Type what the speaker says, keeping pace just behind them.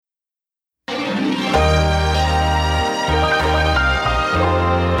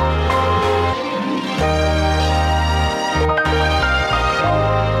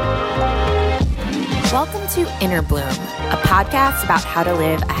to Inner Bloom, a podcast about how to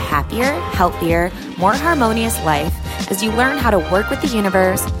live a happier, healthier, more harmonious life as you learn how to work with the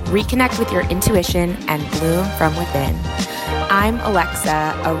universe, reconnect with your intuition, and bloom from within. I'm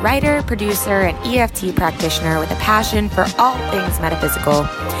Alexa, a writer, producer, and EFT practitioner with a passion for all things metaphysical.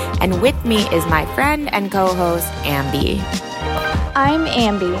 And with me is my friend and co-host, Ambi. I'm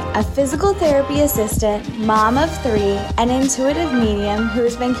Ambi, a physical therapy assistant, mom of 3, an intuitive medium who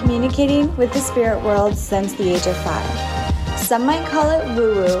has been communicating with the spirit world since the age of 5. Some might call it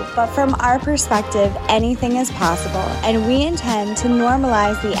woo-woo, but from our perspective, anything is possible, and we intend to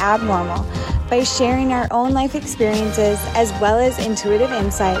normalize the abnormal by sharing our own life experiences as well as intuitive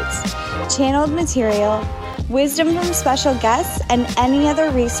insights, channeled material, wisdom from special guests, and any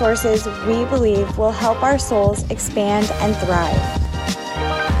other resources we believe will help our souls expand and thrive.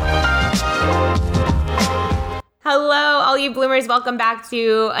 Hello, all you bloomers. Welcome back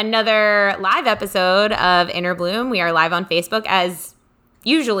to another live episode of Inner Bloom. We are live on Facebook as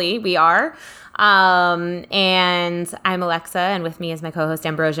usually we are. And I'm Alexa, and with me is my co-host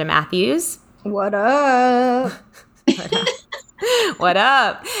Ambrosia Matthews. What up? What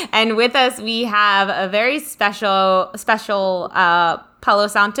up? And with us, we have a very special Palo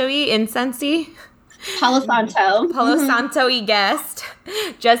Santo-y incense-y. Palo Santo-y guest,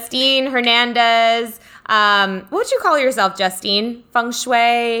 Justine Hernandez. What would you call yourself, Justine? Feng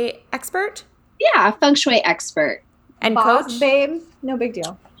Shui expert? Yeah, Feng Shui expert. And Boss, coach? babe, no big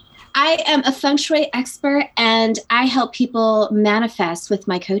deal. I am a Feng Shui expert, and I help people manifest with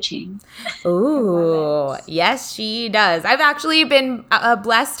my coaching. Ooh, yes, she does. I've actually been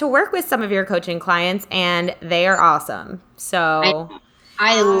blessed to work with some of your coaching clients, and they are awesome. So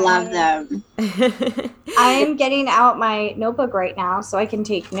I love them. I'm getting out my notebook right now so I can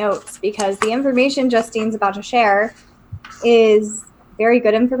take notes because the information Justine's about to share is very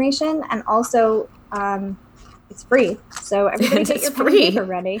good information, and also it's free. So everybody get your pen and paper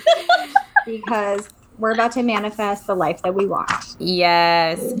ready because we're about to manifest the life that we want.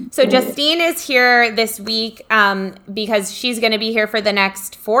 Yes. So Justine is here this week because she's going to be here for the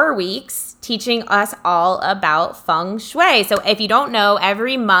next 4 weeks teaching us all about Feng Shui. So if you don't know,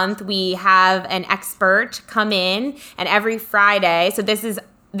 every month we have an expert come in, and every Friday, so this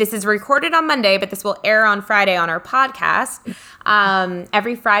is recorded on Monday, but this will air on Friday on our podcast.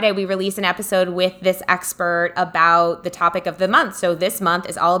 Every Friday, we release an episode with this expert about the topic of the month. So this month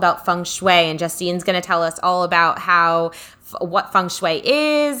is all about Feng Shui, and Justine's going to tell us all about what Feng Shui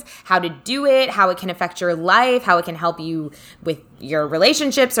is, how to do it, how it can affect your life, how it can help you with your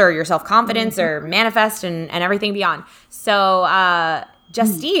relationships or your self-confidence or manifest and everything beyond. So,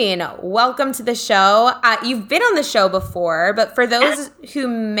 Justine, welcome to the show. You've been on the show before, but for those who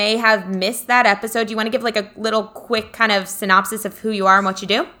may have missed that episode, do you want to give like a little quick kind of synopsis of who you are and what you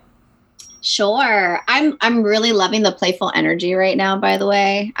do? Sure. I'm really loving the playful energy right now, by the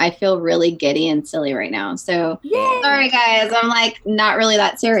way. I feel really giddy and silly right now. So sorry, guys. I'm like not really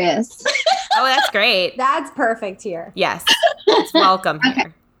that serious. Oh, that's great. That's perfect here. Yes. It's welcome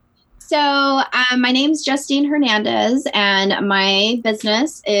here. So my name's Justine Hernandez, and my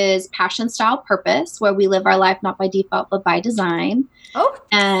business is Passion Style Purpose, where we live our life not by default, but by design. Oh,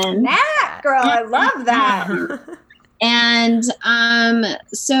 and that girl, I love that. And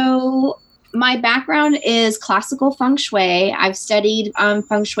so my background is classical Feng Shui. I've studied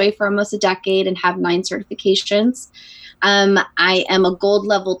Feng Shui for almost a decade and have 9 certifications. I am a gold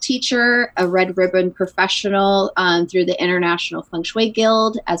level teacher, a red ribbon professional through the International Feng Shui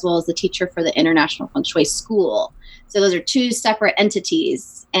Guild, as well as the teacher for the International Feng Shui School. So those are 2 separate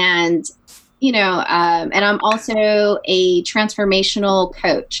entities. And, and I'm also a transformational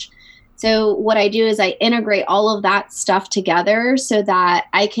coach. So what I do is I integrate all of that stuff together so that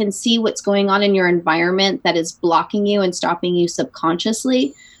I can see what's going on in your environment that is blocking you and stopping you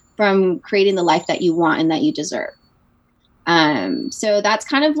subconsciously from creating the life that you want and that you deserve. So that's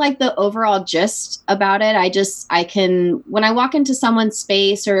kind of like the overall gist about it. When I walk into someone's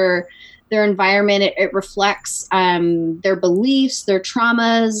space or their environment, it reflects their beliefs, their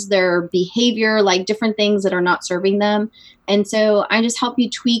traumas, their behavior, like different things that are not serving them. And so I just help you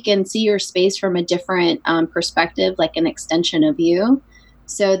tweak and see your space from a different perspective, like an extension of you,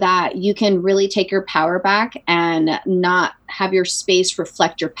 so that you can really take your power back and not have your space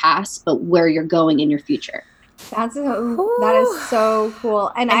reflect your past, but where you're going in your future. That is so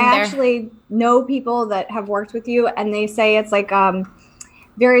cool. And I actually know people that have worked with you, and they say it's like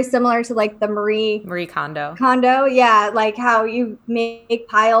very similar to like the Marie Kondo. Yeah, like how you make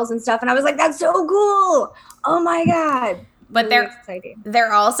piles and stuff. And I was like, that's so cool. Oh my God. But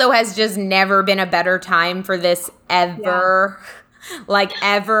there also has just never been a better time for this ever. like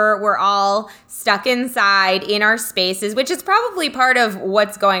ever. We're all stuck inside in our spaces, which is probably part of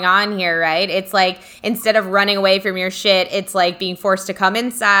what's going on here, right? It's like instead of running away from your shit, it's like being forced to come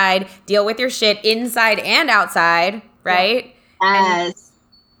inside, deal with your shit inside and outside, right? Yes. And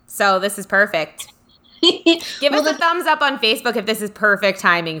so this is perfect. Give us a thumbs up on Facebook if this is perfect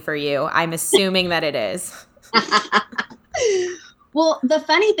timing for you. I'm assuming that it is. Well, the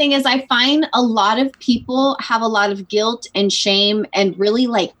funny thing is I find a lot of people have a lot of guilt and shame and really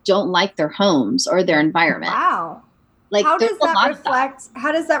like don't like their homes or their environment. Wow. Like how does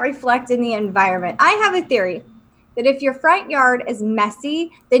that reflect in the environment? I have a theory that if your front yard is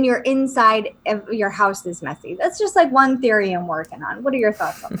messy, then your inside of your house is messy. That's just like one theory I'm working on. What are your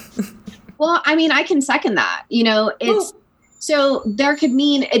thoughts on that? Well, I mean, I can second that. You know, it's so there could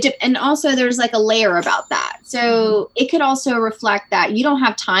mean it, and also there's like a layer about that. So it could also reflect that you don't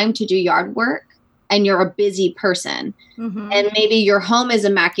have time to do yard work and you're a busy person. Mm-hmm. And maybe your home is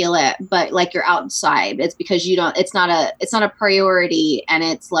immaculate, but like you're outside. It's because it's not a priority, and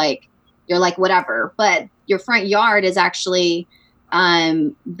it's like you're like whatever. But your front yard is actually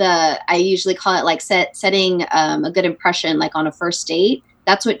I usually call it like setting a good impression, like on a first date.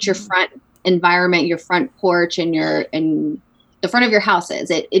 That's what your front environment, your front porch, and the front of your house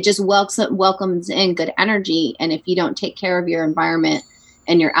is. It just welcomes in good energy. And if you don't take care of your environment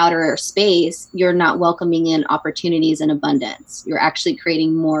and your outer space, you're not welcoming in opportunities and abundance. You're actually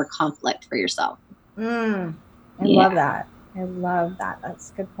creating more conflict for yourself. I love that. I love that. That's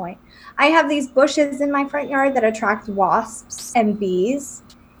a good point. I have these bushes in my front yard that attract wasps and bees.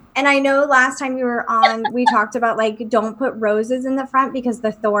 And I know last time you were on, we talked about like, don't put roses in the front because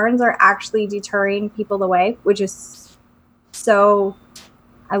the thorns are actually deterring people away, which is so,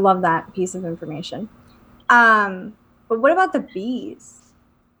 I love that piece of information. But what about the bees?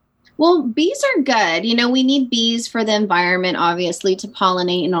 Well, bees are good. You know, we need bees for the environment, obviously, to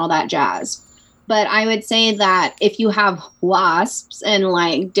pollinate and all that jazz. But I would say that if you have wasps and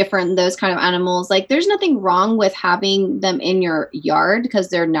like those kind of animals, like there's nothing wrong with having them in your yard because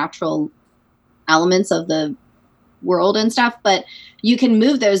they're natural elements of the world and stuff. But you can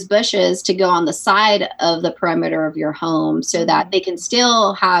move those bushes to go on the side of the perimeter of your home so that they can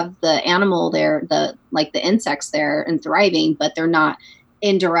still have the animal there, the insects there and thriving, but they're not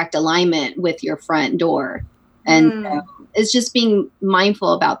in direct alignment with your front door. And it's just being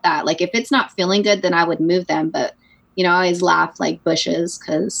mindful about that. Like if it's not feeling good, then I would move them. But, you know, I always laugh like bushes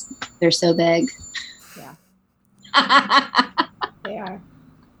because they're so big. Yeah. They are.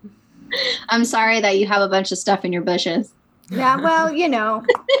 I'm sorry that you have a bunch of stuff in your bushes. Yeah, well, you know,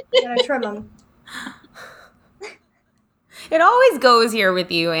 gotta trim them. It always goes here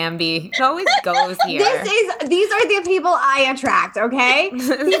with you, Ambi. It always goes here. These are the people I attract, okay?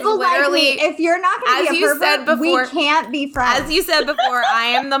 People like me. If you're not going to be a pervert, we can't be friends. As you said before, I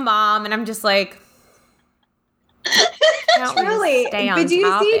am the mom, and I'm just like, truly. But do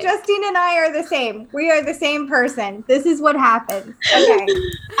you see, Justine and I are the same. We are the same person. This is what happens. Okay.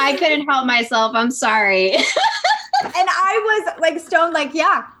 I couldn't help myself. I'm sorry. And I was like stoned, like,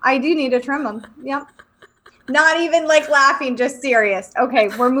 yeah, I do need to trim them. Yep. Not even like laughing, just serious. Okay,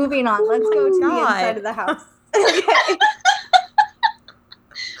 we're moving on. Let's go to the inside of the house. Okay.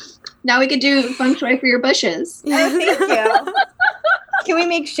 Now we could do feng shui for your bushes. Oh, thank you. Can we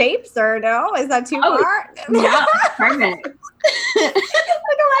make shapes or no? Is that too far? Yeah, perfect. Look,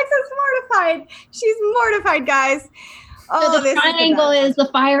 Alexa's mortified. She's mortified, guys. Oh, so the triangle is the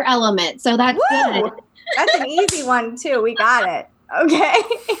fire element. So that's good. That's an easy one too. We got it. Okay.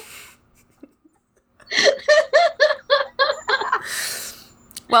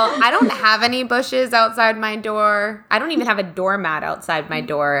 Well, I don't have any bushes outside my door. I don't even have a doormat outside my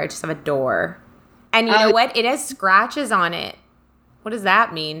door. I just have a door. And you know what? It has scratches on it. What does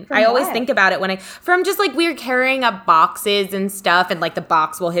that mean? I always think about it from just like we're carrying up boxes and stuff, and like the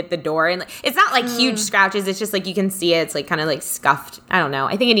box will hit the door, and it's not like huge scratches. It's just like you can see it. It's like kind of like scuffed. I don't know.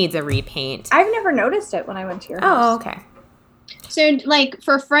 I think it needs a repaint. I've never noticed it when I went to your house. Oh, okay. So, like,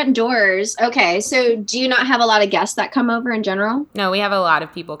 for front doors, okay, so do you not have a lot of guests that come over in general? No, we have a lot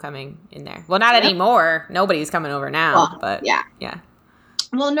of people coming in there. Well, not anymore. Nobody's coming over now, but yeah.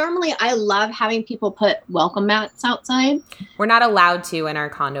 Well, normally I love having people put welcome mats outside. We're not allowed to in our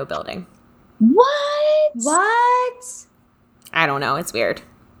condo building. What? I don't know. It's weird.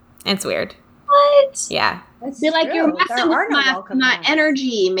 What? Yeah. Be like, you're messing with my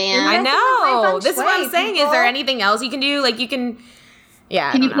energy, man. I know. This is what I'm saying. Is there anything else you can do? Like you can,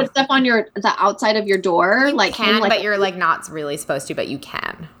 Can you put stuff on the outside of your door? You can, but you're like not really supposed to, but you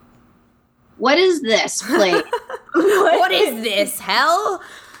can. What is this place? What is this? Hell?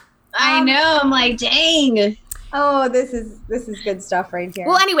 I know. I'm like, dang. Oh, this is good stuff right here.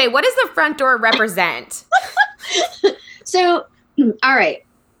 Well, anyway, what does the front door represent? So, all right.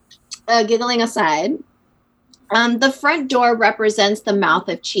 Giggling aside, the front door represents the mouth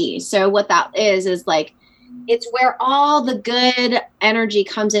of chi. So what that is like, it's where all the good energy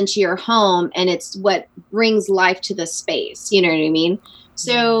comes into your home, and it's what brings life to the space. You know what I mean?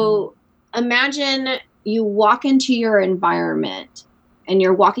 So imagine you walk into your environment and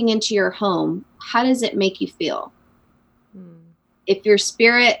you're walking into your home. How does it make you feel? If your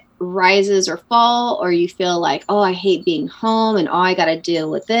spirit rises or fall, or you feel like, oh, I hate being home, and oh, I got to deal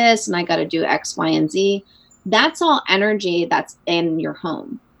with this, and I got to do X, Y, and Z. That's all energy that's in your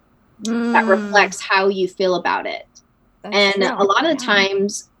home. That reflects how you feel about it. That's true. A lot of the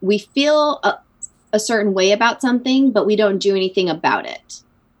times we feel a certain way about something, but we don't do anything about it.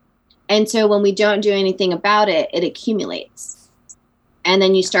 And so when we don't do anything about it, it accumulates. And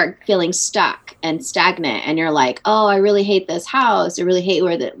then you start feeling stuck and stagnant, and you're like, oh, I really hate this house. I really hate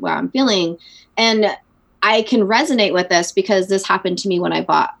where I'm feeling. And I can resonate with this because this happened to me when I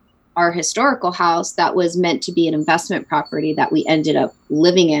bought our historical house that was meant to be an investment property that we ended up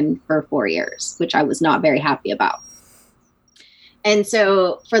living in for 4 years, which I was not very happy about. And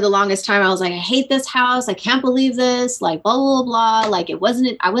so for the longest time, I was like, I hate this house. I can't believe this, like, blah, blah, blah. Like, I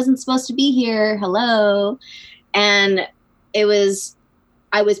wasn't supposed to be here. Hello. And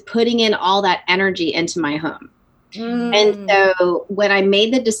I was putting in all that energy into my home. And so when I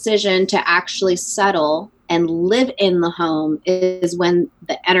made the decision to actually settle and live in the home is when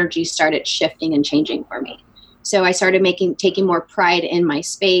the energy started shifting and changing for me. So I started taking more pride in my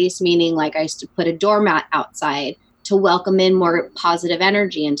space, meaning like I used to put a doormat outside to welcome in more positive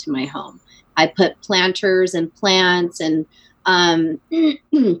energy into my home. I put planters and plants and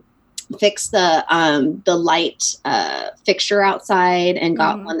fixed the light fixture outside and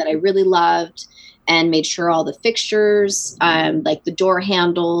got one that I really loved, and made sure all the fixtures, like the door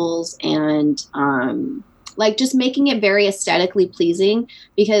handles and like just making it very aesthetically pleasing,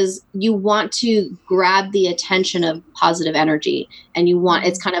 because you want to grab the attention of positive energy, and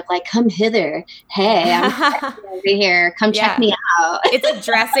it's kind of like, come hither. Hey, I'm over here. Come check me out. It's like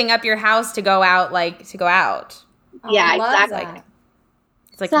dressing up your house to go out. Oh, yeah, exactly.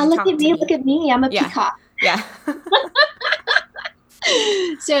 It's like, so look at me. I'm a peacock. Yeah.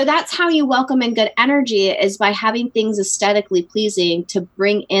 So that's how you welcome in good energy, is by having things aesthetically pleasing to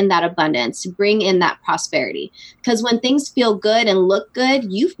bring in that abundance, to bring in that prosperity. Because when things feel good and look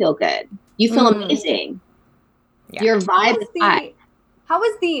good, you feel good. You feel amazing. Yeah. Your vibe is high. How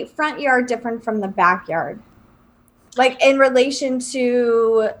is the front yard different from the backyard? Like in relation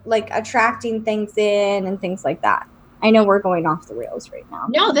to like attracting things in and things like that. I know we're going off the rails right now.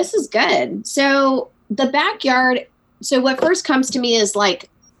 No, this is good. So the backyard, so what first comes to me is like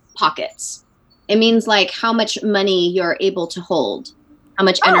pockets. It means like how much money you're able to hold, how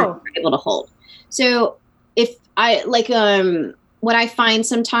much energy you're able to hold. So if I like, what I find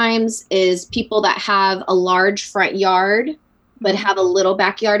sometimes is people that have a large front yard but have a little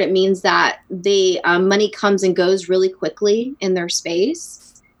backyard, it means that money comes and goes really quickly in their space.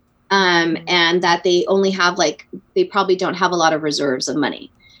 And that they only have they probably don't have a lot of reserves of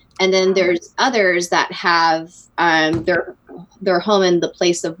money. And then there's others that have their home in the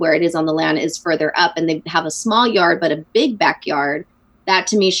place of where it is on the land is further up, and they have a small yard but a big backyard. That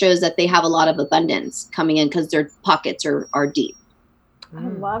to me shows that they have a lot of abundance coming in because their pockets are deep. I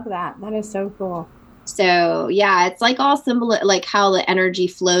love that. That is so cool. So yeah, it's like all symbol, like how the energy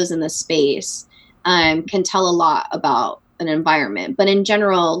flows in the space can tell a lot about an environment. But in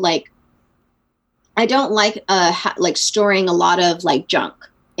general, like I don't like storing a lot of like junk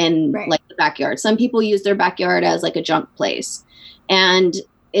in like the backyard. Some people use their backyard as like a junk place, and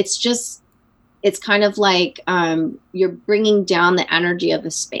it's kind of like you're bringing down the energy of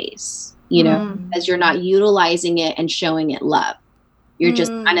the space, you know, as you're not utilizing it and showing it love. You're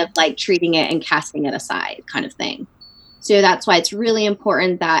just kind of like treating it and casting it aside kind of thing. So that's why it's really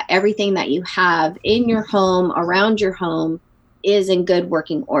important that everything that you have in your home, around your home, is in good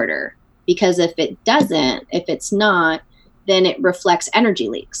working order. Because if it's not, then it reflects energy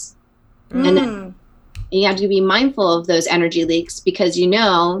leaks. And then you have to be mindful of those energy leaks, because,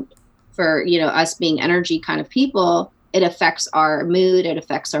 for, us being energy kind of people, it affects our mood, it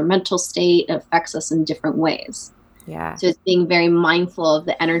affects our mental state, it affects us in different ways. Yeah. So it's being very mindful of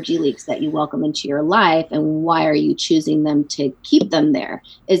the energy leaks that you welcome into your life, and why are you choosing them to keep them there?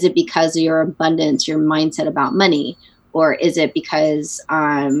 Is it because of your abundance, your mindset about money? Or is it because,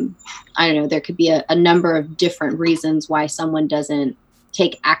 I don't know, there could be a number of different reasons why someone doesn't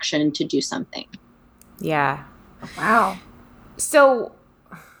take action to do something. Yeah. Wow. So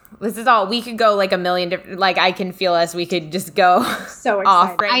This is all, we could go like a million different, like I can feel us, we could just go so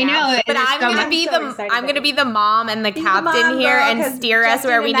off right I now. know. But I'm going to be the mom and the captain here and steer us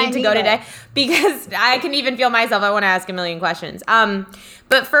where we need to go today, because I can even feel myself. I want to ask a million questions.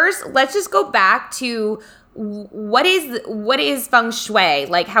 But first, let's just go back to what is Feng Shui?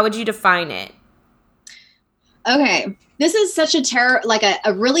 Like, how would you define it? Okay. This is such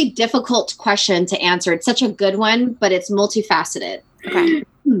a really difficult question to answer. It's such a good one, but it's multifaceted. Okay.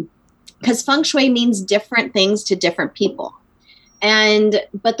 Because Feng Shui means different things to different people.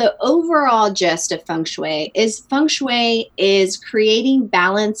 But the overall gist of Feng Shui is creating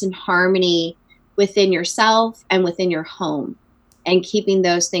balance and harmony within yourself and within your home and keeping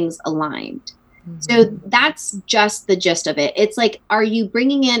those things aligned. Mm-hmm. So that's just the gist of it. It's like, how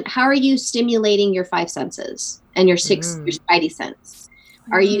are you stimulating your five senses and your your spidey sense?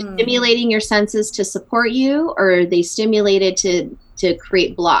 Are you stimulating your senses to support you, or are they stimulated to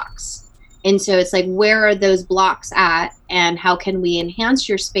create blocks? And so it's like, where are those blocks at, and how can we enhance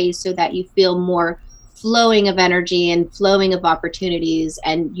your space so that you feel more flowing of energy and flowing of opportunities,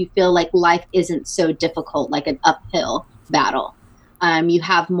 and you feel like life isn't so difficult, like an uphill battle. You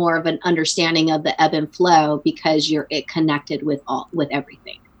have more of an understanding of the ebb and flow because you're connected with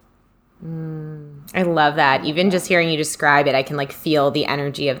everything. I love that. Even just hearing you describe it, I can like feel the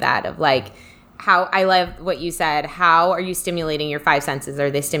energy of that, of like how I love what you said. How are you stimulating your five senses?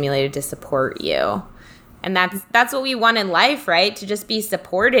 Are they stimulated to support you? And that's what we want in life, right? To just be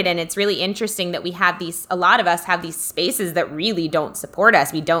supported. And it's really interesting that a lot of us have these spaces that really don't support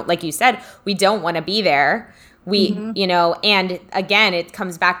us. We don't, like you said, we don't want to be there. And again, it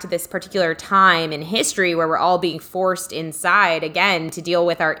comes back to this particular time in history where we're all being forced inside again to deal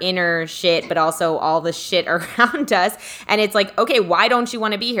with our inner shit, but also all the shit around us. And it's like, okay, why don't you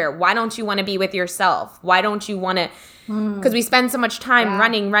want to be here? Why don't you want to be with yourself? Why don't you want to, because we spend so much time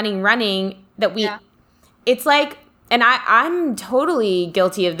running that it's like, and I'm totally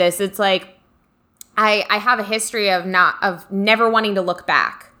guilty of this. It's like, I have a history of never wanting to look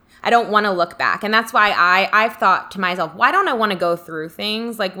back. I don't want to look back. And that's why I've thought to myself, why don't I want to go through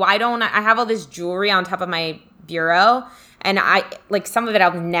things? Like, why don't I have all this jewelry on top of my bureau, and I like some of it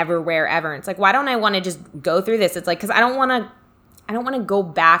I'll never wear ever. It's like, why don't I want to just go through this? It's like, because I don't want to go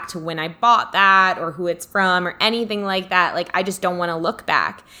back to when I bought that or who it's from or anything like that. Like, I just don't want to look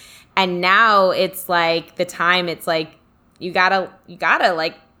back. And now it's like the time, it's like, you gotta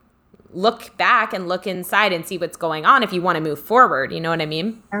like look back and look inside and see what's going on if you want to move forward. You know what I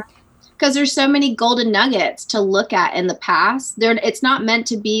mean? Because there's so many golden nuggets to look at in the past. It's not meant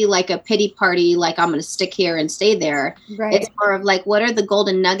to be like a pity party, like I'm going to stick here and stay there. Right. It's more of like, what are the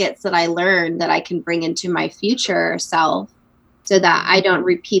golden nuggets that I learned that I can bring into my future self so that I don't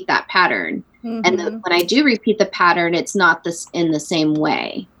repeat that pattern. Mm-hmm. And then when I do repeat the pattern, it's not in the same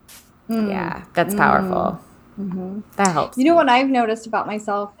way. Yeah, that's powerful. Mm-hmm. That helps. You know what I've noticed about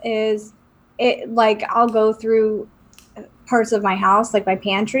myself is I'll go through parts of my house, like my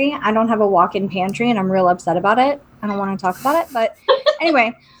pantry. I don't have a walk-in pantry, and I'm real upset about it. I don't want to talk about it, but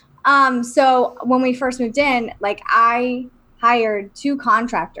anyway. So when we first moved in, like I hired 2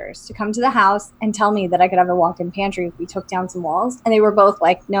 contractors to come to the house and tell me that I could have a walk-in pantry if we took down some walls. And they were both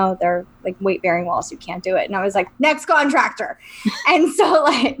like, no, they're like weight-bearing walls. You can't do it. And I was like, next contractor. And so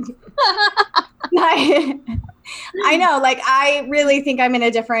like, I know, like, I really think I'm in a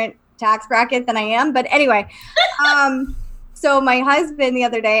different tax bracket than I am. But anyway, so my husband the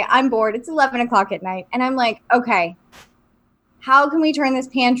other day, I'm bored. It's 11 o'clock at night. And I'm like, okay, how can we turn this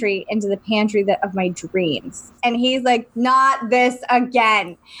pantry into the pantry of my dreams? And he's like, not this again.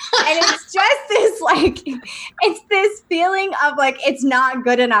 And it's just this, like, it's this feeling of like, it's not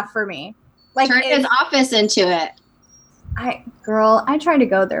good enough for me. Like, turn his office into it. I tried to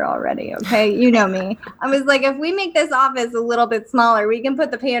go there already. Okay. You know me. I was like, if we make this office a little bit smaller, we can put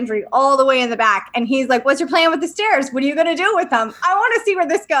the pantry all the way in the back. And he's like, what's your plan with the stairs? What are you going to do with them? I want to see where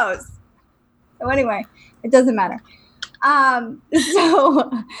this goes. So anyway, it doesn't matter.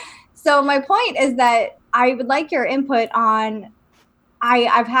 So my point is that I would like your input on,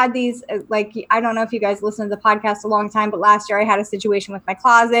 I've had these, like, I don't know if you guys listen to the podcast a long time, but last year I had a situation with my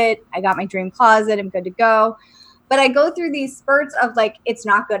closet. I got my dream closet. I'm good to go. But I go through these spurts of like, it's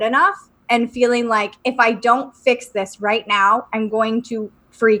not good enough, and feeling like if I don't fix this right now, I'm going to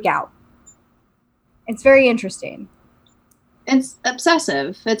freak out. It's very interesting. It's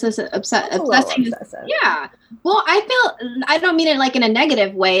obsessive. It's obsessive. Yeah. Well, I don't mean it like in a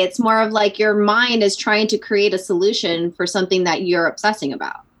negative way. It's more of like your mind is trying to create a solution for something that you're obsessing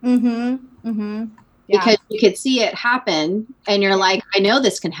about. Mm-hmm. Mm-hmm. Yeah. Because you could see it happen and you're like, I know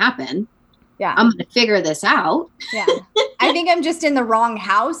this can happen. Yeah. I'm going to figure this out. Yeah. I think I'm just in the wrong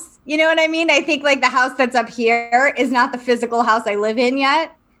house. You know what I mean? I think like the house that's up here is not the physical house I live in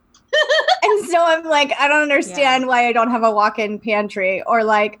yet. And so I'm like, I don't understand why I don't have a walk-in pantry or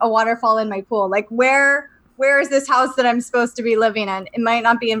like a waterfall in my pool. Like where is this house that I'm supposed to be living in? It might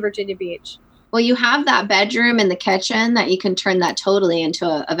not be in Virginia Beach. Well, you have that bedroom and the kitchen that you can turn that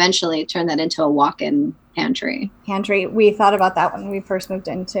eventually turn that into a walk-in pantry. We thought about that when we first moved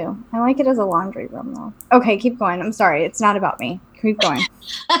in too. I like it as a laundry room though. Okay, keep going. I'm sorry. It's not about me. Keep going.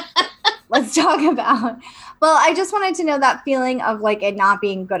 Let's talk about, well, I just wanted to know that feeling of like it not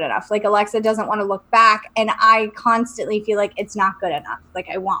being good enough. Like Alexa doesn't want to look back and I constantly feel like it's not good enough. Like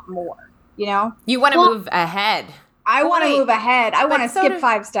I want more, you know? You want to move ahead. I want to move ahead. I want to skip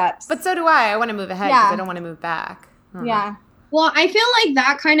 5 steps. But so do I. I want to move ahead because I don't want to move back. Yeah. Well, I feel like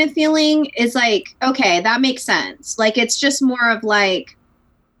that kind of feeling is like, okay, that makes sense. Like, it's just more of like,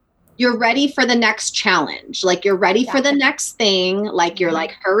 you're ready for the next challenge. Like, you're ready for the next thing. Like, you're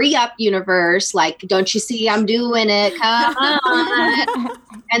like, hurry up, universe. Like, don't you see I'm doing it? Come on.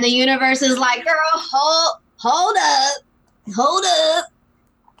 And the universe is like, girl, hold up.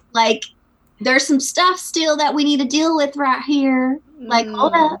 Like, there's some stuff still that we need to deal with right here. Like,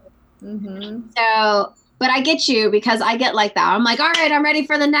 hold up. Mm-hmm. So, but I get you because I get like that. I'm like, all right, I'm ready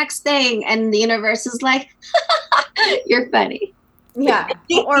for the next thing. And the universe is like, you're funny. Yeah.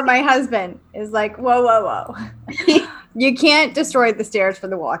 Or my husband is like, whoa. You can't destroy the stairs for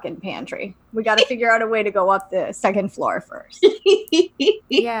the walk-in pantry. We got to figure out a way to go up the second floor first.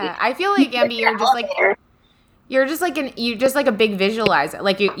 Yeah. I feel like, Ambi, you're just like a big visualizer.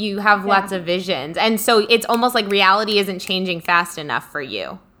 Like you have lots of visions. And so it's almost like reality isn't changing fast enough for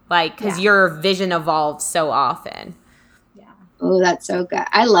you. Like, because your vision evolves so often. Yeah. Oh, that's so good.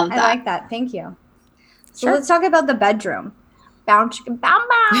 I love that. I like that. Thank you. So let's talk about the bedroom. Bow, chicken, bow,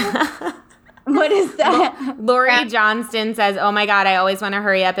 bow. What is that? Lori Johnston says, oh my God, I always want to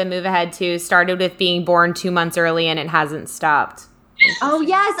hurry up and move ahead too. Started with being born 2 months early and it hasn't stopped. Oh,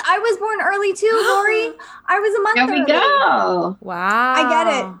 yes. I was born early too, Lori. I was a month early. There we go. Wow. I get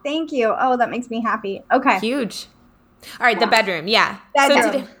it. Thank you. Oh, that makes me happy. Okay. Huge. All right, the bedroom. Yeah.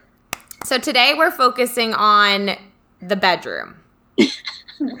 Bedroom. So today we're focusing on the bedroom.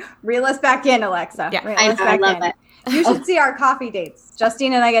 Reel us back in, Alexa. Yeah, I love it. You should see our coffee dates.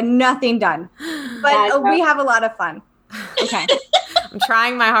 Justine and I get nothing done, but we have a lot of fun. Okay. I'm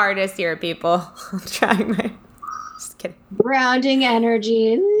trying my hardest here, people. Just kidding. Grounding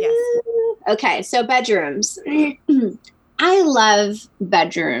energy. Yes. Okay, so bedrooms. I love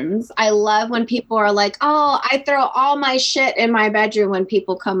bedrooms. I love when people are like, oh, I throw all my shit in my bedroom when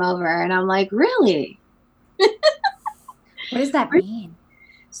people come over. And I'm like, really? What does that mean?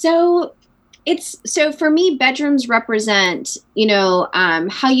 So for me, bedrooms represent,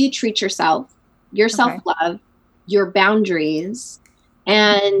 how you treat yourself, your self-love, your boundaries,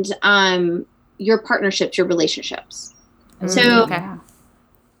 and your partnerships, your relationships. I'm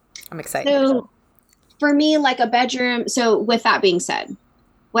excited. So for me, like a bedroom. So with that being said,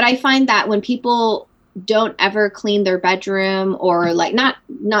 what I find that when people don't ever clean their bedroom or like,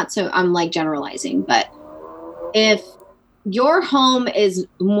 not so I'm like generalizing, but if your home is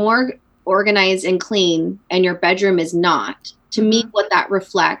more organized and clean and your bedroom is not, to me, what that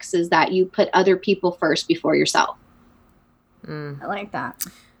reflects is that you put other people first before yourself. I like that.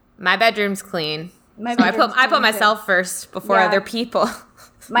 My bedroom's clean. I put myself first before other people.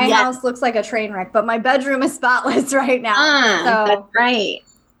 My house looks like a train wreck, but my bedroom is spotless right now. That's right.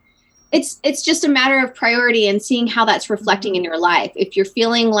 It's just a matter of priority and seeing how that's reflecting in your life. If you're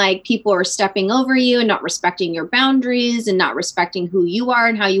feeling like people are stepping over you and not respecting your boundaries and not respecting who you are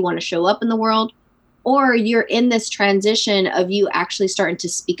and how you want to show up in the world, or you're in this transition of you actually starting to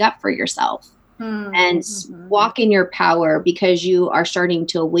speak up for yourself and walk in your power because you are starting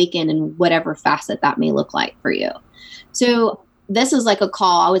to awaken in whatever facet that may look like for you. So this is like a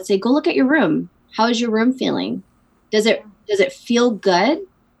call. I would say, go look at your room. How is your room feeling? Does it feel good?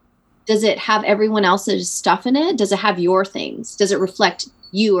 Does it have everyone else's stuff in it? Does it have your things? Does it reflect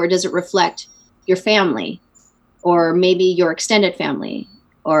you, or does it reflect your family, or maybe your extended family,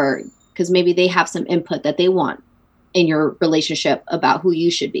 or because maybe they have some input that they want in your relationship about who you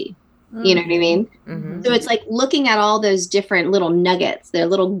should be. You know what I mean? Mm-hmm. So it's like looking at all those different little nuggets, they're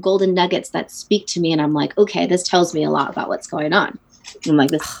little golden nuggets that speak to me. And I'm like, okay, this tells me a lot about what's going on. I'm like,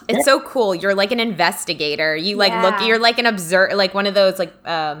 this. It's so cool. You're like an investigator. You like look, you're like like one of those like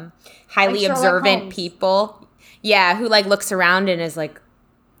highly observant people. Yeah. Who like looks around and is like,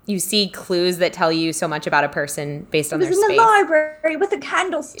 you see clues that tell you so much about a person based on their space. In the library with a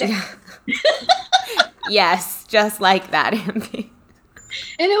candlestick. Yeah. Yes. Just like that, Ambi.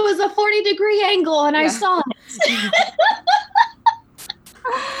 And it was a 40-degree angle, and I saw it.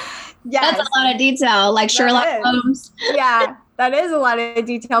 Yes. That's a lot of detail, like Sherlock Holmes. Yeah, that is a lot of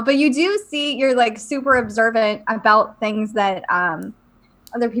detail. But you do see, you're like super observant about things that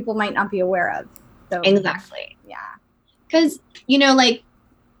other people might not be aware of. So, Exactly. Yeah. Because, like,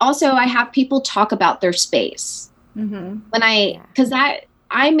 also I have people talk about their space. Mm-hmm. Because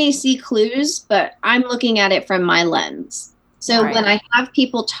I may see clues, but I'm looking at it from my lens. So when I have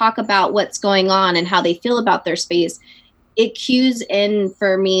people talk about what's going on and how they feel about their space, it cues in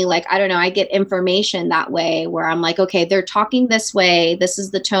for me, like, I don't know, I get information that way where I'm like, okay, they're talking this way. This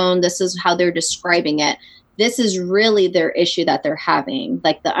is the tone. This is how they're describing it. This is really their issue that they're having,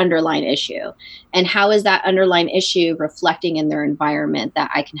 like the underlying issue. And how is that underlying issue reflecting in their environment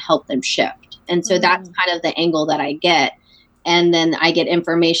that I can help them shift? And so that's kind of the angle that I get. And then I get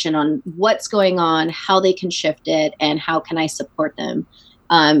information on what's going on, how they can shift it, and how can I support them,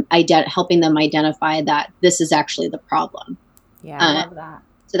 helping them identify that this is actually the problem. Yeah, I love that.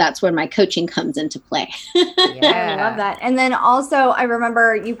 So that's where my coaching comes into play. I love that. And then also, I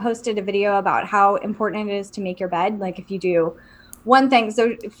remember you posted a video about how important it is to make your bed. Like if you do one thing.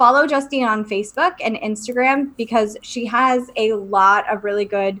 So follow Justine on Facebook and Instagram, because she has a lot of really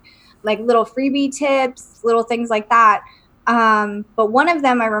good, like little freebie tips, little things like that. But one of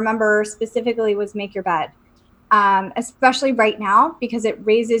them I remember specifically was make your bed. Especially right now, because it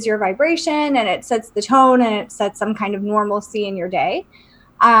raises your vibration and it sets the tone and it sets some kind of normalcy in your day.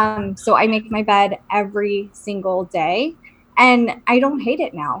 So I make my bed every single day and I don't hate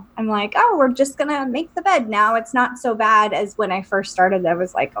it now. I'm like, oh, we're just going to make the bed now. It's not so bad as when I first started. I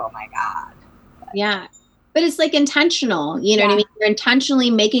was like, oh my God. Yeah. But it's like intentional, you know what I mean? You're intentionally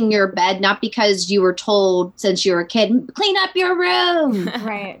making your bed, not because you were told since you were a kid, clean up your room.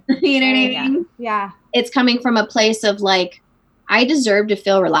 Right. You know what I mean? Yeah. It's coming from a place of like, I deserve to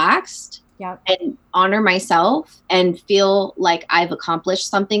feel relaxed and honor myself and feel like I've accomplished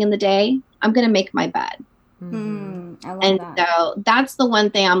something in the day. I'm going to make my bed. I love that. So that's the one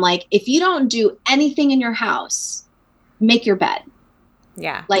thing I'm like, if you don't do anything in your house, make your bed.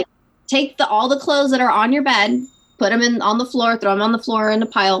 Yeah. Like, take all the clothes that are on your bed, put them on the floor, throw them on the floor in a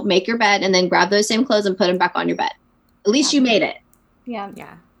pile, make your bed, and then grab those same clothes and put them back on your bed. At least you made it. Yeah.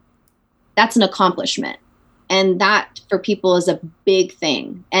 That's an accomplishment. And that for people is a big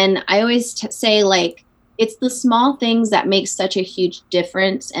thing. And I always say, like, it's the small things that make such a huge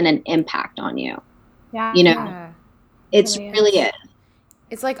difference and an impact on you. Yeah. You know, it's really it.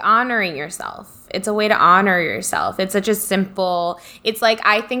 It's like honoring yourself. It's a way to honor yourself. It's such a simple, it's like,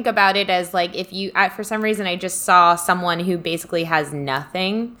 I think about it as like, if you, for some reason, I just saw someone who basically has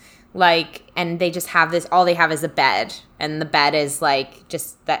nothing, like, and they just have this, all they have is a bed. And the bed is like,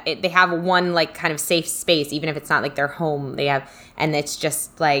 just that they have one like kind of safe space, even if it's not like their home they have. And it's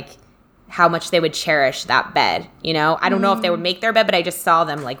just like, how much they would cherish that bed, you know? I don't know if they would make their bed, but I just saw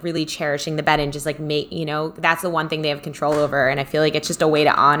them like really cherishing the bed and just like that's the one thing they have control over. And I feel like it's just a way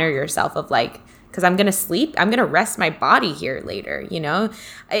to honor yourself of like, because I'm going to sleep, I'm going to rest my body here later, you know?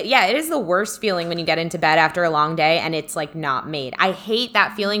 It is the worst feeling when you get into bed after a long day and it's like not made. I hate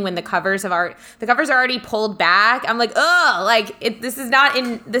that feeling when the covers are already pulled back. I'm like, ugh, like this is not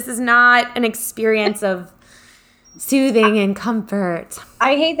an experience of soothing and comfort.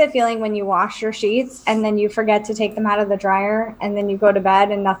 I hate the feeling when you wash your sheets and then you forget to take them out of the dryer and then you go to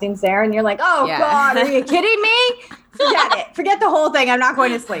bed and nothing's there and you're like, oh God, are you kidding me? Forget it. Forget the whole thing. I'm not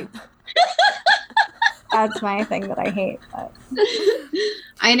going to sleep. That's my thing that I hate. But.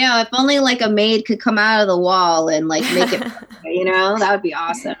 I know. If only like a maid could come out of the wall and like make it, you know, that would be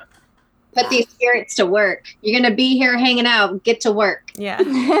awesome. Put these spirits to work. You're going to be here hanging out. Get to work. Yeah.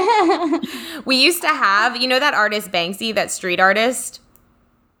 We used to have, you know that artist Banksy, that street artist?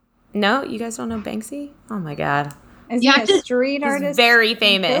 No? You guys don't know Banksy? Oh, my God. Is he a street artist? He's very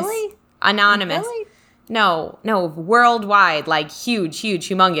famous. Really? Anonymous. Really? No, worldwide, like huge,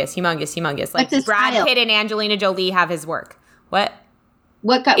 humongous. Like Brad style? Pitt and Angelina Jolie have his work. What?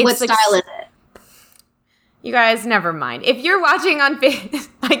 What style is it? You guys, never mind. If you're watching on Facebook,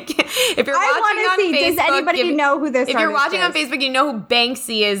 does anybody know who this artist is? If you're watching on Facebook, you know who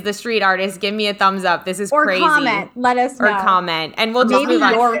Banksy is, the street artist, give me a thumbs up. This is crazy. Or comment. Let us know. Or comment. And we'll just move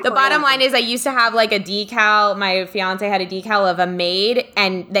on. The bottom line is I used to have like a decal. My fiance had a decal of a maid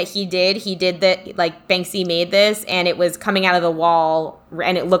and that he did that, like Banksy made this and it was coming out of the wall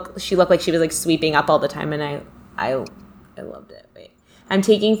and she looked like she was like sweeping up all the time and I loved it. I'm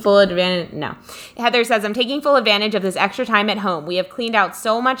taking full advantage. No. Heather says, I'm taking full advantage of this extra time at home. We have cleaned out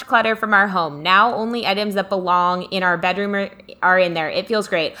so much clutter from our home. Now only items that belong in our bedroom are in there. It feels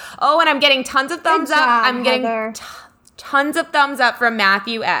great. Oh, and I'm getting tons of thumbs up. I'm getting Tons of thumbs up from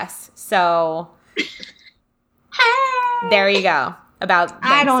Matthew S. So there you go. About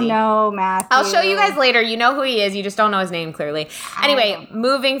I don't know, Matthew. I'll show you guys later. You know who he is. You just don't know his name clearly. Anyway,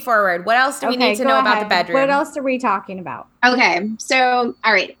 moving forward. What else do we need to know about the bedroom? What else are we talking about? Okay. So,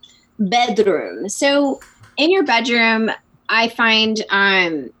 all right. Bedroom. So in your bedroom, I find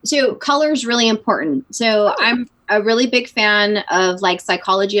so color is really important. So I'm a really big fan of like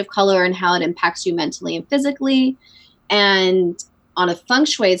psychology of color and how it impacts you mentally and physically. And on a feng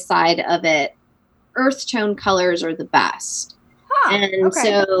shui side of it, earth tone colors are the best. And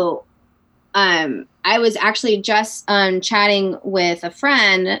so I was actually just chatting with a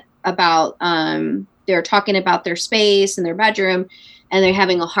friend about they're talking about their space and their bedroom, and they're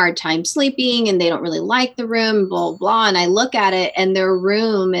having a hard time sleeping and they don't really like the room, blah, blah. And I look at it and their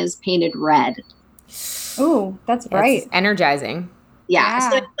room is painted red. Ooh, that's bright. It's energizing. Yeah.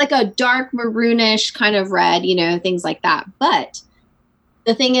 So it's like a dark maroonish kind of red, things like that. But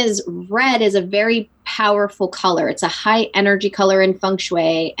the thing is, red is a very powerful color. It's a high energy color in feng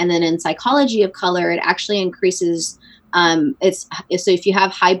shui. And then in psychology of color, it actually increases. So if you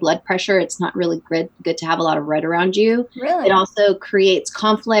have high blood pressure, it's not really good to have a lot of red around you. Really? It also creates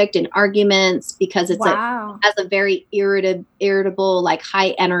conflict and arguments because it has a very irritable, like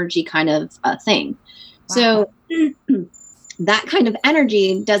high energy kind of thing. Wow. So that kind of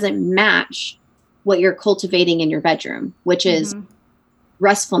energy doesn't match what you're cultivating in your bedroom, which is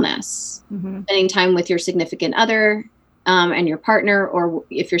restfulness, spending time with your significant other and your partner, or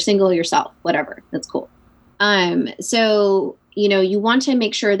if you're single, yourself, whatever. That's cool. So, you want to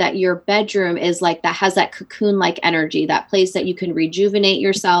make sure that your bedroom is like that, has that cocoon-like energy, that place that you can rejuvenate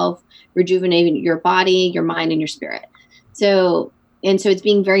yourself, rejuvenate your body, your mind, and your spirit. So it's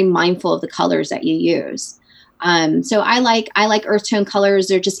being very mindful of the colors that you use. So I like earth tone colors.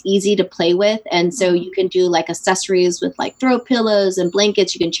 They're just easy to play with. And so you can do like accessories with like throw pillows and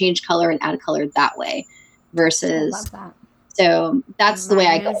blankets. You can change color and add color that way versus. I love that. So that's the way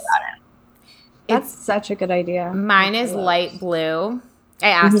I go about it. That's such a good idea. Mine is light blue. I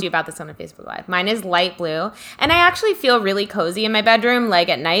asked you about this on a Facebook Live. Mine is light blue. And I actually feel really cozy in my bedroom, like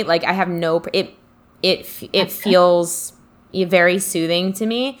at night. Like I have it feels very soothing to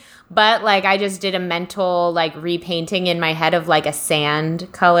me. But like I just did a mental like repainting in my head of like a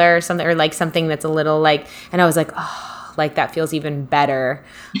sand color or something, or like something that's a little like, and I was like, oh, like that feels even better.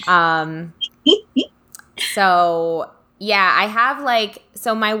 So yeah, I have like,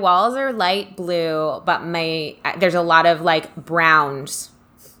 so my walls are light blue, but there's a lot of like browns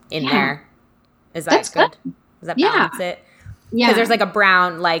in there. Is that good? Does that balance it? Yeah. Because there's like a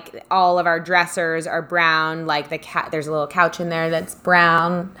brown, like all of our dressers are brown. Like there's a little couch in there that's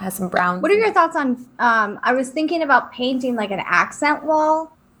brown, has some brown. What are your thoughts on, I was thinking about painting like an accent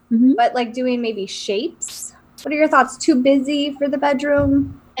wall, but like doing maybe shapes. What are your thoughts? Too busy for the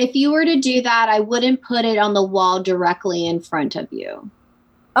bedroom? If you were to do that, I wouldn't put it on the wall directly in front of you.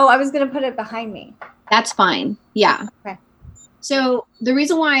 Oh, I was going to put it behind me. That's fine. Yeah. Okay. So the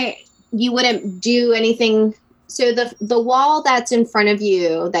reason why you wouldn't do anything, so the wall that's in front of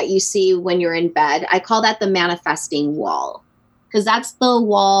you that you see when you're in bed, I call that the manifesting wall, because that's the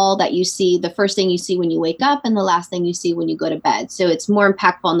wall that you see, the first thing you see when you wake up and the last thing you see when you go to bed. So it's more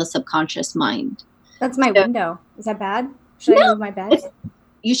impactful on the subconscious mind. That's my window. Is that bad? Should I move my bed?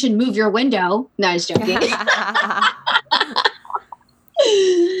 You should move your window. No, I was joking.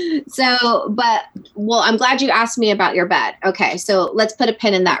 I'm glad you asked me about your bed. Okay, so let's put a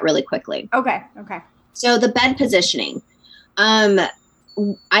pin in that really quickly. Okay. So the bed positioning.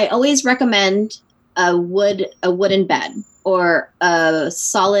 I always recommend a wooden bed or a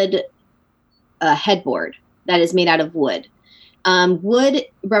solid headboard that is made out of wood. Wood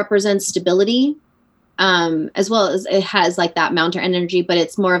represents stability. As well as it has like that mountain energy, but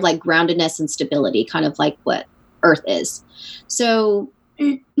it's more of like groundedness and stability, kind of like what earth is. So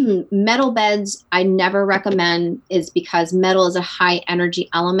metal beds, I never recommend, is because metal is a high energy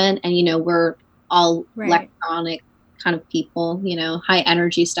element. And, we're all electronic kind of people, high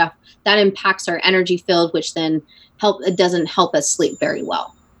energy stuff that impacts our energy field, which then it doesn't help us sleep very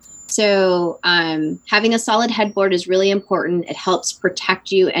well. So having a solid headboard is really important. It helps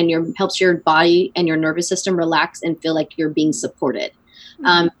protect you and helps your body and your nervous system relax and feel like you're being supported.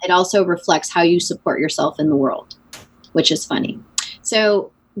 It also reflects how you support yourself in the world, which is funny.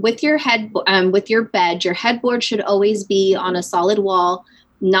 So with your bed, your headboard should always be on a solid wall,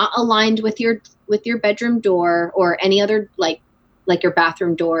 not aligned with your bedroom door or any other like your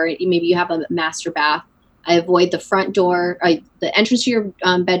bathroom door. Maybe you have a master bath. I avoid the front door, the entrance to your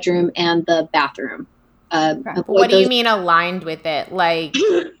bedroom and the bathroom. What do you mean aligned with it? Like,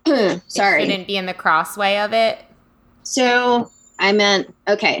 sorry, it shouldn't be in the crossway of it? So I meant,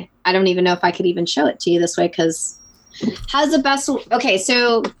 okay, I don't even know if I could even show it to you this way because how's the best? Okay,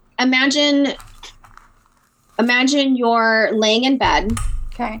 so imagine you're laying in bed.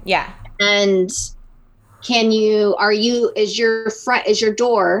 Okay. Yeah. And is your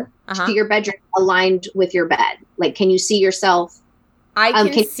door to your bedroom aligned with your bed? Like, can you see yourself? I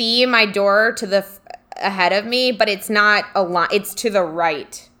can see my door to the ahead of me, but it's not aligned. It's to the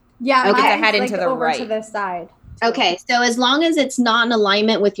right. Yeah, it's ahead and to the over right. to the side. Okay, so as long as it's not in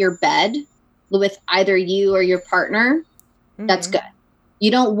alignment with your bed, with either you or your partner, that's good.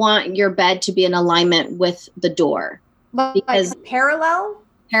 You don't want your bed to be in alignment with the door. Because parallel?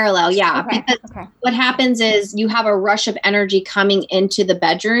 Parallel, yeah. Okay. Because what happens is you have a rush of energy coming into the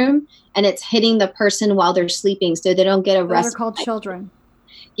bedroom and it's hitting the person while they're sleeping so they don't get a rest. Those are called children.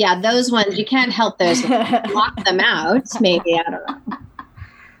 Yeah, those ones, you can't help those. Lock them out, maybe. I don't know.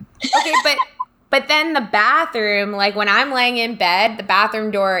 Okay, but then the bathroom, like when I'm laying in bed, the bathroom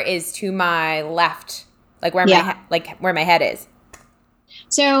door is to my left, like where where my head is.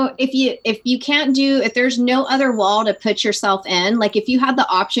 So if there's no other wall to put yourself in, like if you have the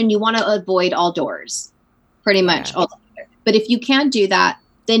option, you want to avoid all doors, pretty much altogether. But if you can't do that,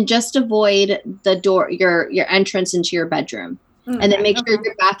 then just avoid the door, your entrance into your bedroom, and then make sure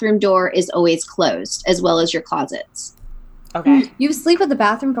your bathroom door is always closed, as well as your closets. Okay. You sleep with the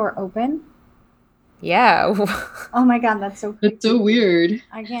bathroom door open? Yeah. Oh my God, that's so creepy. That's so weird.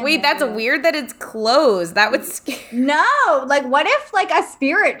 I can't. Wait, that's weird that it's closed. That would scare. No, like what if like a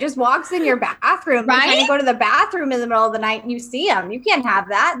spirit just walks in your bathroom, right? Trying to go to the bathroom in the middle of the night and you see them? You can't have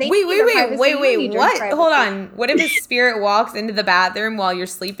that. Wait, what? Hold on. What if a spirit walks into the bathroom while you're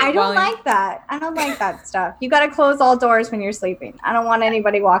sleeping? I don't like that. I don't like that stuff. You got to close all doors when you're sleeping. I don't want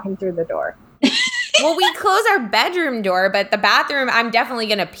anybody walking through the door. Well, we close our bedroom door, but the bathroom, I'm definitely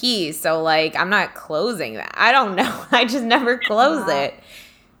going to pee. So, like, I'm not closing that. I don't know. I just never close it.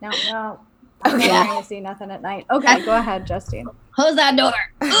 No. I'm not going to see nothing at night. Okay, go ahead, Justine. Close that door.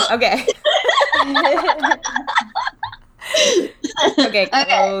 Okay. Okay,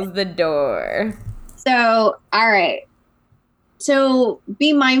 close the door. So, all right. So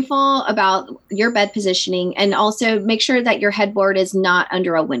be mindful about your bed positioning and also make sure that your headboard is not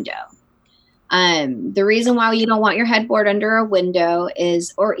under a window. The reason why you don't want your headboard under a window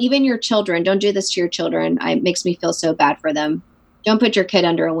is, or even your children, don't do this to your children. It makes me feel so bad for them. Don't put your kid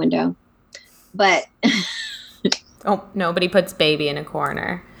under a window. But nobody puts baby in a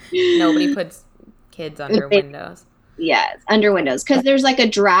corner. Nobody puts kids under windows. Yes, under windows. Because there's like a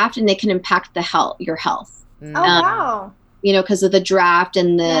draft and it can impact your health. Oh, wow. Because of the draft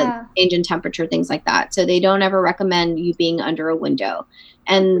and the change in temperature, things like that. So they don't ever recommend you being under a window.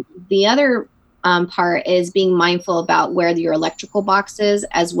 And the other part is being mindful about where your electrical box is,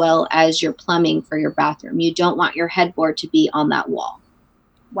 as well as your plumbing for your bathroom. You don't want your headboard to be on that wall.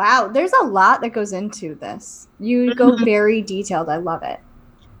 Wow, there's a lot that goes into this. You go very detailed. I love it.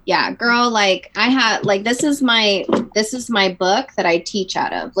 Yeah, girl, like I had this is my book that I teach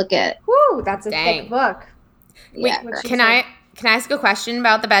out of. Look at. Woo, that's a thick book. Wait, can I ask a question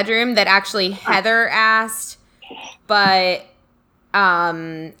about the bedroom that actually Heather asked, but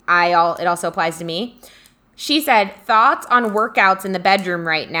it also applies to me. She said, thoughts on workouts in the bedroom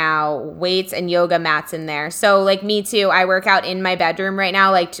right now, weights and yoga mats in there. So like me too, I work out in my bedroom right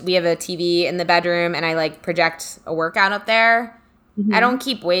now. Like we have a TV in the bedroom and I like project a workout up there. Mm-hmm. I don't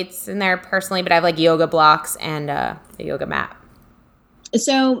keep weights in there personally, but I have like yoga blocks and a yoga mat.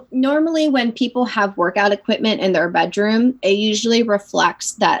 So normally when people have workout equipment in their bedroom, it usually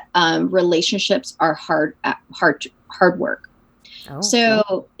reflects that relationships are hard work. Oh,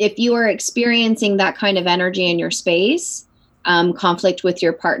 so if you are experiencing that kind of energy in your space, conflict with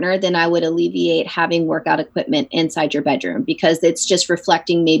your partner, then I would alleviate having workout equipment inside your bedroom because it's just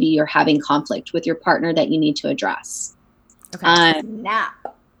reflecting maybe you're having conflict with your partner that you need to address. Okay.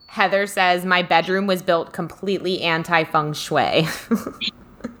 Heather says, my bedroom was built completely anti-feng shui.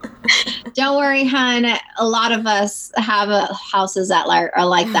 Don't worry, hon. A lot of us have houses that are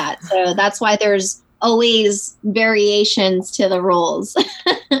like that. So that's why there's always variations to the rules.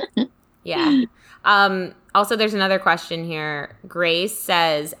 Yeah. Also, there's another question here. Grace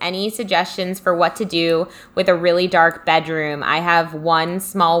says, any suggestions for what to do with a really dark bedroom? I have one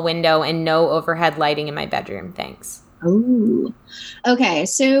small window and no overhead lighting in my bedroom. Thanks. Oh, okay.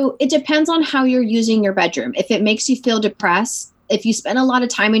 So it depends on how you're using your bedroom. If it makes you feel depressed, if you spend a lot of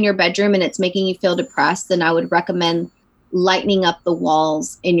time in your bedroom and it's making you feel depressed, then I would recommend lightening up the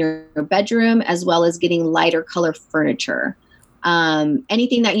walls in your bedroom as well as getting lighter color furniture.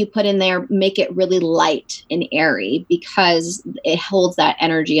 Anything that you put in there, make it really light and airy because it holds that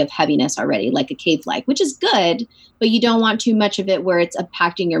energy of heaviness already, like a cave flag, which is good, but you don't want too much of it where it's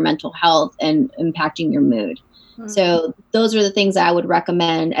impacting your mental health and impacting your mood. So those are the things that I would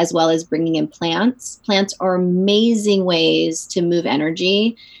recommend, as well as bringing in plants. Plants are amazing ways to move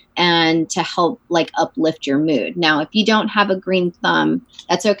energy and to help like uplift your mood. Now, if you don't have a green thumb,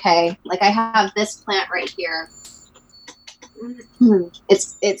 that's okay. Like I have this plant right here.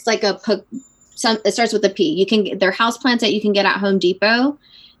 It's like it starts with a P. They're house plants that you can get at Home Depot,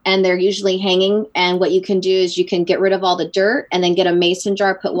 and they're usually hanging. And what you can do is you can get rid of all the dirt and then get a mason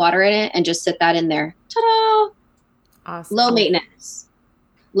jar, put water in it, and just sit that in there. Ta-da! Awesome. Low maintenance.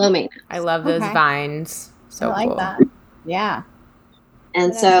 I love those vines. So I like cool. that. Yeah.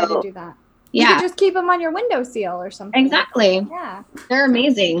 And so do that. Yeah. You could just keep them on your windowsill or something. Exactly. Yeah. They're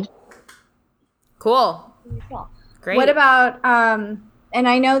amazing. Cool. Cool. Great. What about, and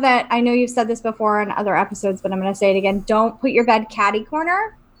I know you've said this before in other episodes, but I'm going to say it again. Don't put your bed catty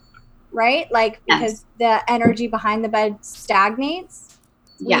corner, right? Like, because the energy behind the bed stagnates.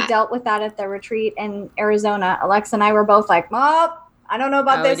 We dealt with that at the retreat in Arizona. Alexa and I were both like, "Oh, I don't know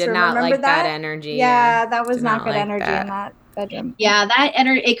about this." Did not remember like that energy. Yeah, that was not good like energy that. in that bedroom. Yeah, that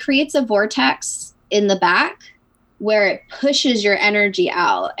energy, it creates a vortex in the back where it pushes your energy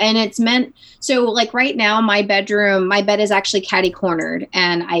out. And it's meant, so like right now, my bed is actually catty cornered,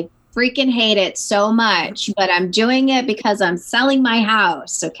 and I freaking hate it so much, but I'm doing it because I'm selling my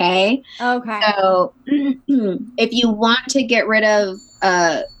house. Okay. So if you want to get rid of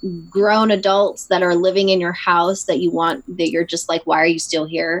grown adults that are living in your house that you're just like, why are you still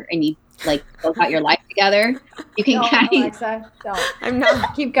here? And you like go out your life together. You can Alexa, don't. I'm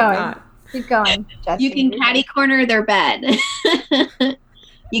not. Keep going. Keep going. Justine. You can catty corner their bed.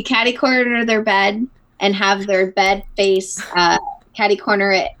 You catty corner their bed and have their bed face catty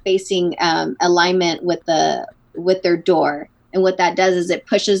corner it facing alignment with their door. And what that does is it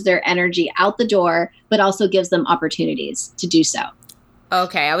pushes their energy out the door, but also gives them opportunities to do so.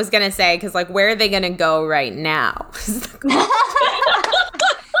 Okay, I was going to say, because like, where are they going to go right now?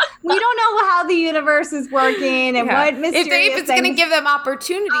 We don't know how the universe is working and what mysterious If it's going to give them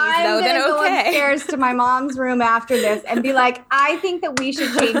opportunities, then okay. I'm going to go upstairs to my mom's room after this and be like, I think that we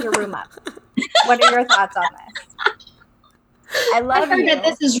should change your room up. What are your thoughts on this? I heard that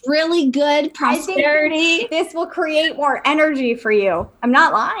this is really good prosperity. This will create more energy for you. I'm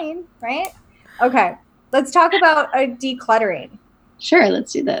not lying, right? Okay, let's talk about decluttering. Sure,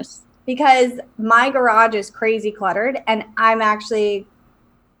 let's do this. Because my garage is crazy cluttered, and I'm actually,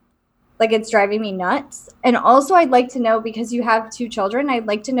 like, it's driving me nuts. And also, I'd like to know, because you have 2 children, I'd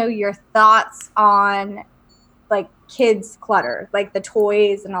like to know your thoughts on, like, kids' clutter, like the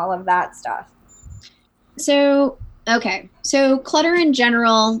toys and all of that stuff. So clutter in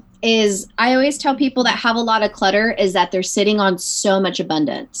general is, I always tell people that have a lot of clutter is that they're sitting on so much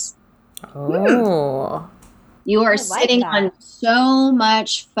abundance. Oh. You are sitting on so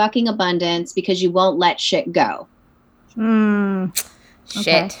much fucking abundance because you won't let shit go.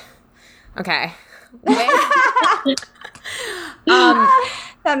 Shit. Okay. That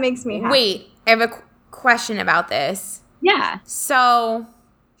makes me happy. Wait, I have a question about this. Yeah. So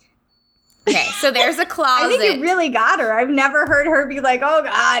there's a closet. I think you really got her. I've never heard her be like, oh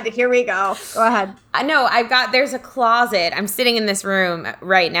God, here we go. Go ahead. I know there's a closet. I'm sitting in this room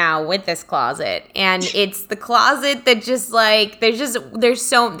right now with this closet, and it's the closet that just like, there's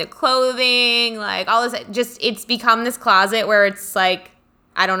so the clothing, like all this, just, it's become this closet where it's like,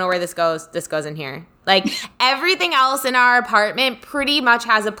 I don't know where this goes in here. Like everything else in our apartment pretty much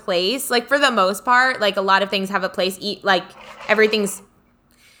has a place. Like for the most part, like a lot of things have a place. Like everything's,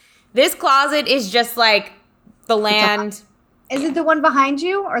 this closet is just like the land. Is it the one behind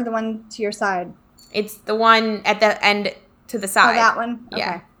you or the one to your side? It's the one at the end to the side. Oh, that one? Okay.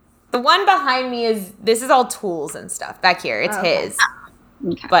 Yeah. The one behind me this is all tools and stuff back here. It's his.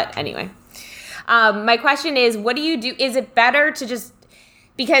 Okay. But anyway. My question is, what do you do? Is it better to just,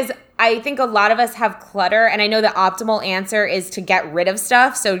 because I think a lot of us have clutter, and I know the optimal answer is to get rid of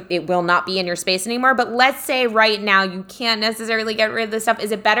stuff so it will not be in your space anymore. But let's say right now you can't necessarily get rid of this stuff.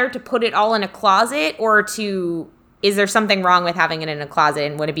 Is it better to put it all in a closet, or is there something wrong with having it in a closet,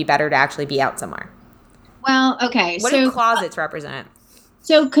 and would it be better to actually be out somewhere? Well, okay. What do closets represent?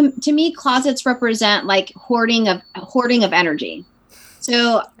 So to me, closets represent like hoarding of energy.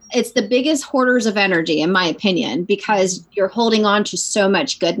 So it's the biggest hoarders of energy, in my opinion, because you're holding on to so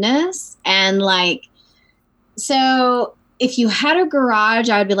much goodness. And like, so if you had a garage,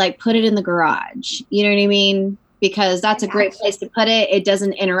 I would be like, put it in the garage. You know what I mean? Because that's a great place to put it. It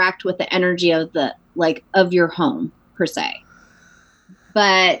doesn't interact with the energy of of your home per se.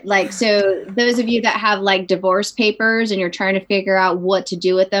 But like, so those of you that have like divorce papers and you're trying to figure out what to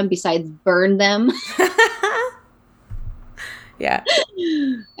do with them besides burn them. Yeah.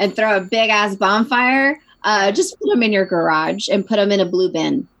 And throw a big ass bonfire, just put them in your garage and put them in a blue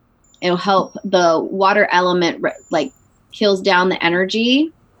bin. It'll help. The water element like kills down the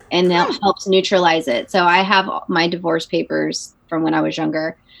energy and it helps neutralize it. So I have my divorce papers from when I was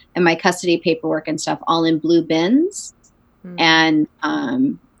younger and my custody paperwork and stuff all in blue bins. And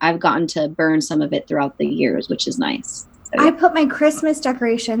I've gotten to burn some of it throughout the years, which is nice. So, yeah. I put my Christmas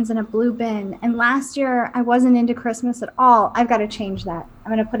decorations in a blue bin, and last year I wasn't into Christmas at all. I've got to change that.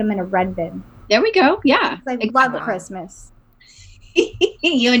 I'm going to put them in a red bin. There we go. Yeah. I love Christmas.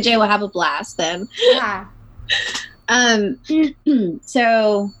 You and Jay will have a blast then. Yeah.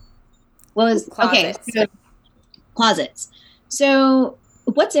 So what was Closets. Okay? So, closets. So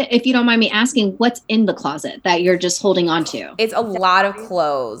what's it? If you don't mind me asking, what's in the closet that you're just holding on to? It's a lot of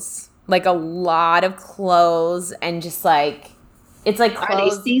clothes, like a lot of clothes, and just like it's like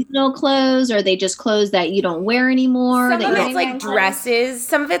clothes. Are they seasonal clothes? Or are they just clothes that you don't wear anymore? Some of it's like dresses.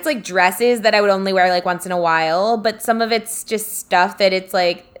 Some of it's like dresses that I would only wear like once in a while. But some of it's just stuff that it's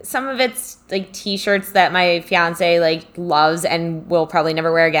like. Some of it's like T-shirts that my fiance like loves and will probably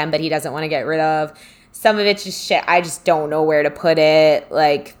never wear again, but he doesn't want to get rid of. Some of it's just shit. I just don't know where to put it.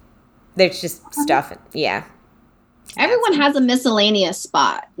 Like, there's just stuff. Yeah. Everyone has a miscellaneous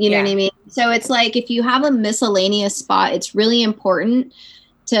spot. You know what I mean? So it's like if you have a miscellaneous spot, it's really important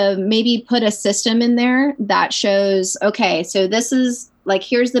to maybe put a system in there that shows, okay, so this is like,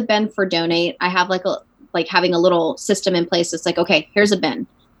 here's the bin for donate. I have like having a little system in place. It's like, okay, here's a bin.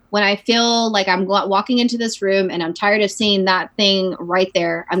 When I feel like I'm walking into this room and I'm tired of seeing that thing right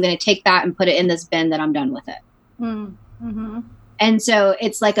there, I'm going to take that and put it in this bin that I'm done with it. Mm-hmm. And so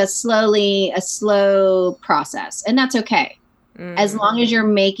it's like a slow process, and that's okay. Mm-hmm. As long as you're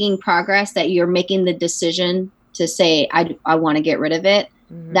making progress, that you're making the decision to say, I want to get rid of it.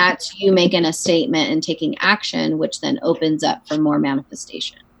 Mm-hmm. That's you making a statement and taking action, which then opens up for more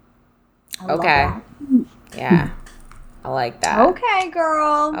manifestation. Okay. Yeah. I like that. Okay,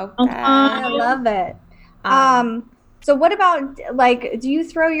 girl. Okay. I love it. So what about, like, do you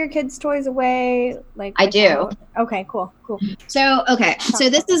throw your kids' toys away? Like I do. Okay, cool. So, okay.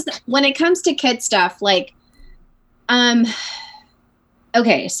 So this is, when it comes to kid stuff, like,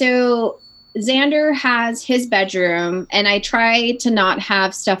 okay. So Xander has his bedroom, and I try to not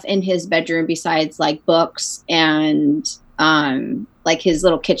have stuff in his bedroom besides like books and, like his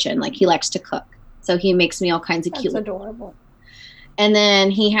little kitchen. Like he likes to cook. So he makes me all kinds of cute. That's adorable. And then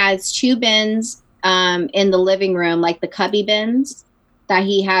he has 2 bins in the living room, like the cubby bins that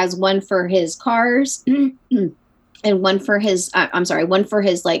he has, one for his cars and one for his, one for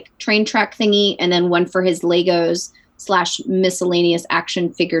his like train track thingy. And then one for his Legos / miscellaneous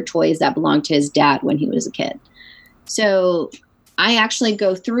action figure toys that belonged to his dad when he was a kid. So I actually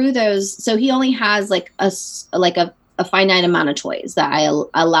go through those. So he only has like a finite amount of toys that I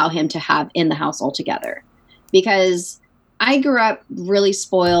allow him to have in the house altogether, because I grew up really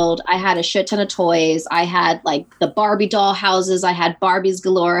spoiled. I had a shit ton of toys. I had like the Barbie doll houses. I had Barbies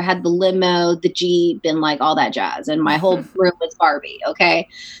galore. I had the limo, the Jeep, and like all that jazz. And my whole room was Barbie. Okay.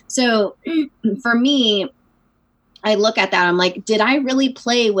 So for me, I look at that. I'm like, did I really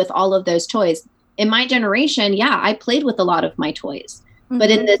play with all of those toys? In my generation, yeah, I played with a lot of my toys. Mm-hmm, but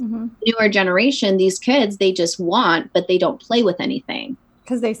in this newer generation, these kids, they just want, but they don't play with anything.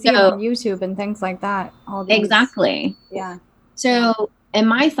 Because they see it on YouTube and things like that. Exactly. Yeah. So, and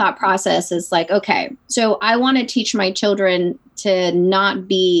my thought process is like, okay, so I want to teach my children to not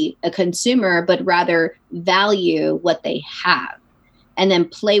be a consumer, but rather value what they have and then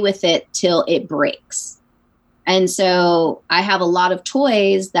play with it till it breaks. And so I have a lot of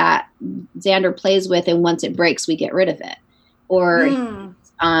toys that Xander plays with, and once it breaks, we get rid of it. Or,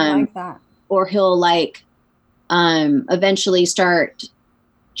 I like that. Or he'll like eventually start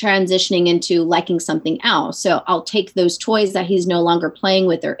transitioning into liking something else. So I'll take those toys that he's no longer playing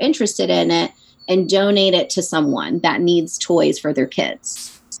with or interested in it and donate it to someone that needs toys for their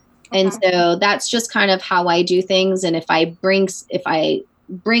kids. Okay. And so that's just kind of how I do things. And if I bring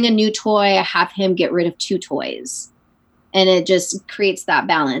a new toy, I have him get rid of 2 toys. And it just creates that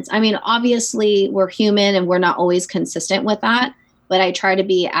balance. I mean, obviously we're human and we're not always consistent with that, but I try to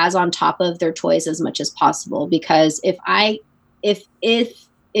be as on top of their toys as much as possible, because if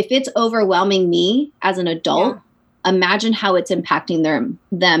it's overwhelming me as an adult, imagine how it's impacting them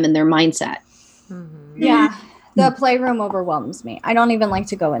and their mindset. Mm-hmm. Yeah. The playroom overwhelms me. I don't even like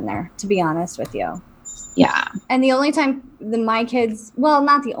to go in there, to be honest with you. Yeah. And the only time my kids, well,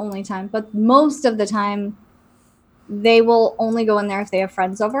 not the only time, but most of the time they will only go in there if they have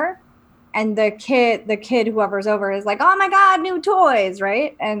friends over. And the kid, whoever's over is like, oh my God, new toys,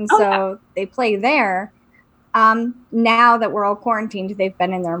 right? And so they play there. Now that we're all quarantined, they've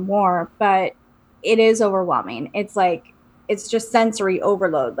been in there more, but it is overwhelming. It's like, it's just sensory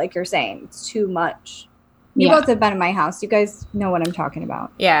overload. Like you're saying, it's too much. You both have been in my house. You guys know what I'm talking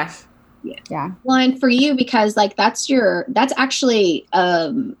about. Yeah. Yeah. Well, and for you, because like, that's actually,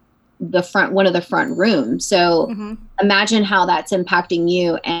 one of the front rooms. So imagine how that's impacting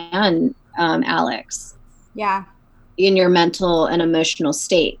you and Alex. Yeah. In your mental and emotional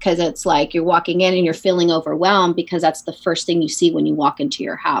state. Cause it's like you're walking in and you're feeling overwhelmed because that's the first thing you see when you walk into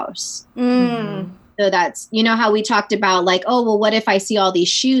your house. So that's, you know, how we talked about like, oh, well, what if I see all these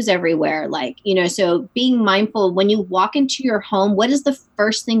shoes everywhere? Like, you know, so being mindful when you walk into your home, what is the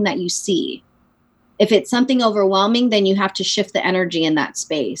first thing that you see? If it's something overwhelming, then you have to shift the energy in that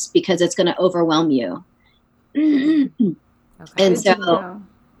space because it's going to overwhelm you. Okay. And so,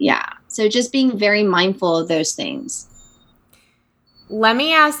 yeah. So just being very mindful of those things. Let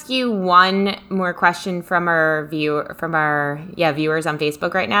me ask you one more question from our viewers on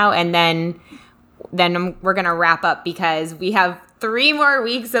Facebook right now. And then we're going to wrap up because we have 3 more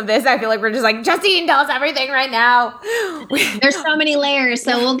weeks of this. I feel like we're just like, Justine, tell us everything right now. There's so many layers,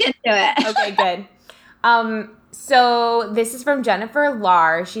 so we'll get to it. Okay, good. So this is from Jennifer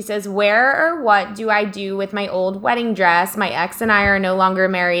Lar. She says, where or what do I do with my old wedding dress? My ex and I are no longer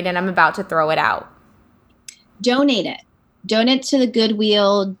married and I'm about to throw it out. Donate it. Donate to the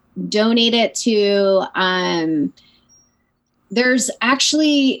Goodwill. Donate it to, there's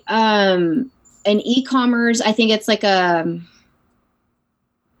actually, an e-commerce. I think it's like I'm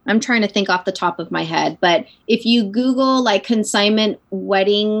trying to think off the top of my head, but if you Google like consignment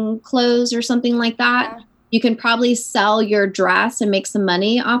wedding clothes or something like that, you can probably sell your dress and make some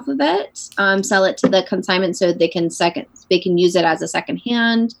money off of it. Sell it to the consignment so they can use it as a second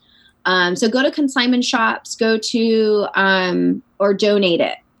hand. So go to consignment shops, go to, or donate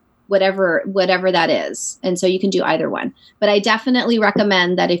it, whatever that is. And so you can do either one, but I definitely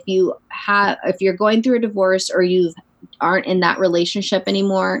recommend that if you're going through a divorce or you aren't in that relationship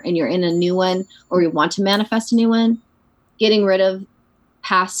anymore and you're in a new one or you want to manifest a new one, getting rid of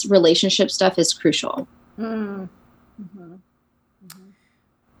past relationship stuff is crucial.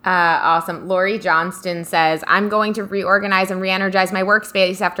 Awesome. Lori Johnston says, I'm going to reorganize and re-energize my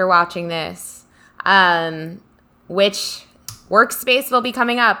workspace after watching this. Which workspace will be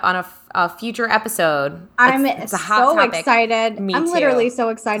coming up on a future episode. It's a hot topic. Excited. I'm literally so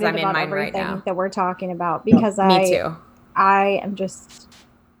excited about everything that we're talking about because Me too. I am just...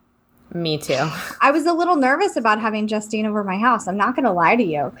 Me too. I was a little nervous about having Justine over my house. I'm not going to lie to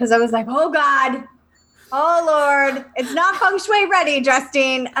you because I was like, oh God. Oh Lord, it's not feng shui ready,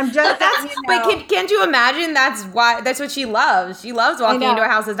 Justine. I'm just But can't you imagine that's what she loves? She loves walking into a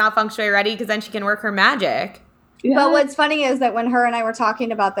house that's not feng shui ready because then she can work her magic. Yeah. But what's funny is that when her and I were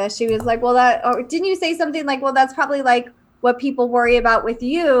talking about this, she was like, or didn't you say something like, well, that's probably like what people worry about with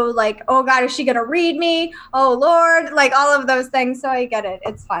you. Like, oh God, is she going to read me? Oh Lord, like all of those things. So I get it.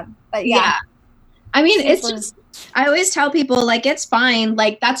 It's fun. But yeah. I mean, it's just, I always tell people like, it's fine.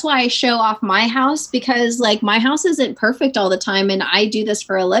 Like, that's why I show off my house because like my house isn't perfect all the time. And I do this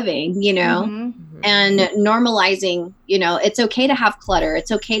for a living, you know, and normalizing, you know, it's okay to have clutter.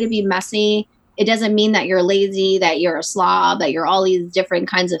 It's okay to be messy. It doesn't mean that you're lazy, that you're a slob, that you're all these different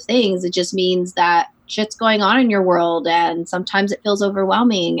kinds of things. It just means that shit's going on in your world. And sometimes it feels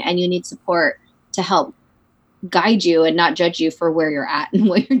overwhelming and you need support to help guide you and not judge you for where you're at and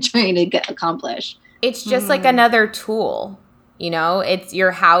what you're trying to accomplish. It's just like another tool, you know,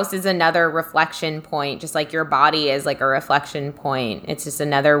 your house is another reflection point, just like your body is like a reflection point. It's just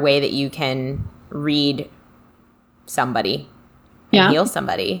another way that you can read somebody and heal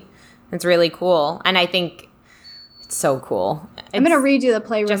somebody. It's really cool. And I think it's so cool. I'm going to redo the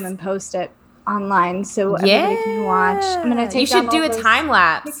playroom and post it online so everybody can watch. I'm going to take You should do a time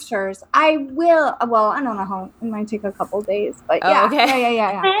lapse. Pictures. I will. Well, I don't know how. It might take a couple days, but yeah. Okay.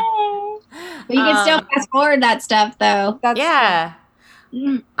 Yeah. But you can still fast forward that stuff though. Yeah.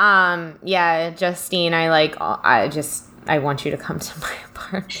 Justine, I want you to come to my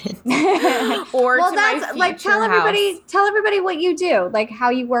apartment. Or well, to that's my like tell everybody what you do, like how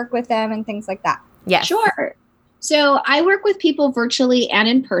you work with them and things like that. Yeah. Sure. So I work with people virtually and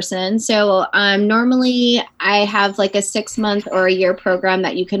in person. So normally I have like a 6-month or a year program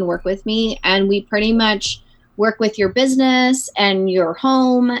that you can work with me. And we pretty much work with your business and your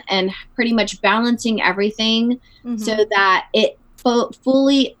home and pretty much balancing everything so that it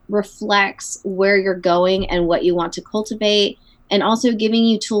fully reflects where you're going and what you want to cultivate, and also giving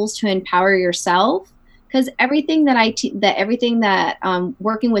you tools to empower yourself. because everything that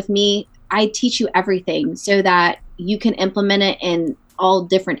working with me, I teach you everything so that you can implement it in all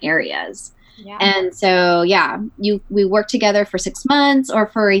different areas. Yeah. And so, we work together for 6 months or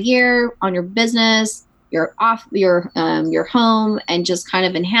for a year on your business, your home, and just kind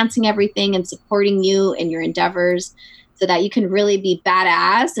of enhancing everything and supporting you in your endeavors so that you can really be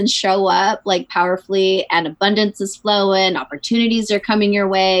badass and show up like powerfully, and abundance is flowing, opportunities are coming your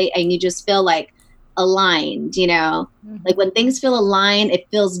way, and you just feel like aligned, like when things feel aligned, it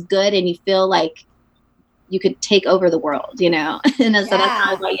feels good and you feel like you could take over the world, and so that's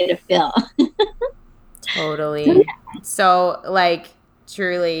how I want you to feel. Totally. So like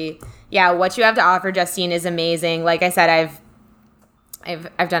truly, what you have to offer, Justine, is amazing. Like I said,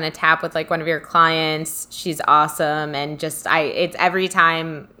 I've done a tap with like one of your clients. She's awesome. And just it's every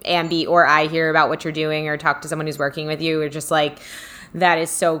time Ambi or I hear about what you're doing or talk to someone who's working with you, we're just like, that is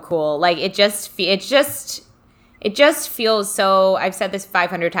so cool. Like it just feels so, I've said this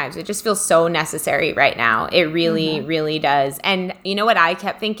 500 times, it just feels so necessary right now. It really, really does. And you know what I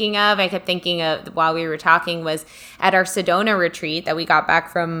kept thinking of? While we were talking was at our Sedona retreat that we got back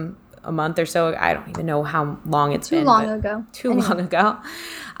from a month or so. I don't even know how long it's been. Too long ago.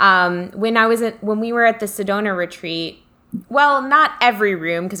 When we were at the Sedona retreat, well, not every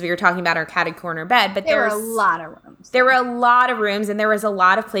room, because we were talking about our catty corner bed, but there were a lot of rooms. There were a lot of rooms, and there was a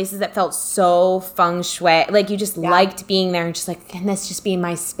lot of places that felt so feng shui. Like you just liked being there and just like, can this just be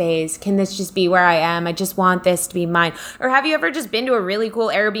my space? Can this just be where I am? I just want this to be mine. Or have you ever just been to a really cool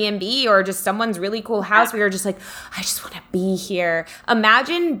Airbnb or just someone's really cool house where you're just like, I just want to be here.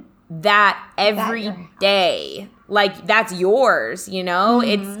 Imagine that every day. Like that's yours,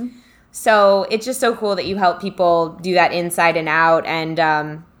 So it's just so cool that you help people do that inside and out. And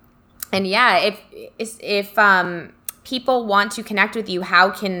if people want to connect with you,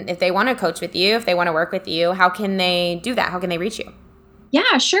 if they want to coach with you, if they want to work with you, how can they do that? How can they reach you?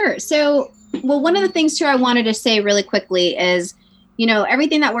 Yeah, sure. So, one of the things too I wanted to say really quickly is,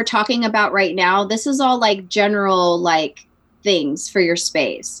 everything that we're talking about right now, this is all like general, like things for your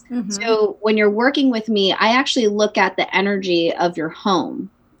space. So when you're working with me, I actually look at the energy of your home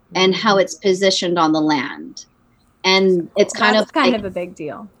and how it's positioned on the land. And it's kind of a big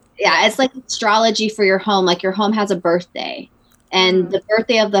deal. Yeah, it's like astrology for your home. Like your home has a birthday, and the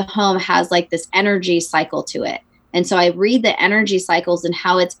birthday of the home has like this energy cycle to it. And so I read the energy cycles and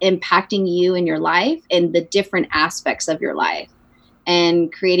how it's impacting you in your life and the different aspects of your life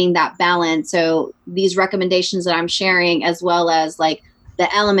and creating that balance. So these recommendations that I'm sharing, as well as like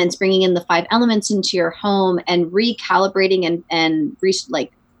the elements, bringing in the 5 elements into your home and recalibrating and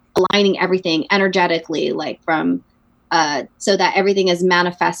aligning everything energetically, like from so that everything is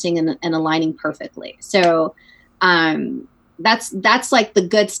manifesting and aligning perfectly. So that's like the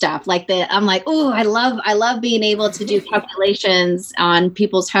good stuff. I'm like, oh, I love being able to do calculations on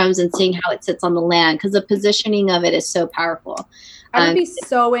people's homes and seeing how it sits on the land, because the positioning of it is so powerful. I would be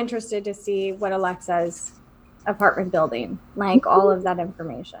so interested to see what Alexa's apartment building, like all of that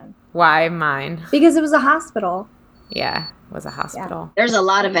information. Why mine? Because it was a hospital. Yeah, it was a hospital. Yeah. There's a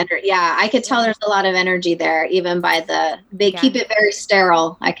lot of energy. Yeah, I could tell there's a lot of energy there, even by they keep it very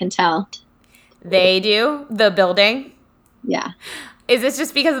sterile, I can tell. They do? The building? Yeah. Is this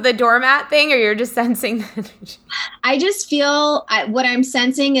just because of the doormat thing, or you're just sensing the energy? I just feel what I'm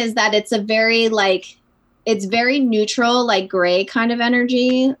sensing is that it's it's very neutral, like gray kind of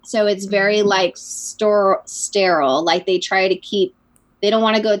energy. So it's very like sterile. Like they try to they don't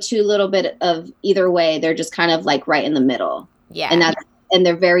want to go too little bit of either way. They're just kind of like right in the middle. Yeah. And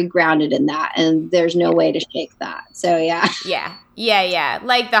they're very grounded in that. And there's no way to shake that. So yeah. Yeah.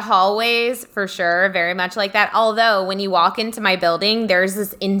 Like the hallways, for sure, very much like that. Although when you walk into my building, there's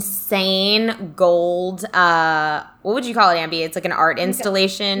this insane gold, what would you call it, Ambi? It's like an art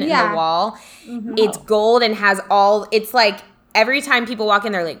installation in the wall. Mm-hmm. It's gold and has it's like every time people walk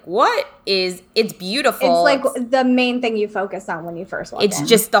in, they're like, it's beautiful. It's like the main thing you focus on when you first walk in. It's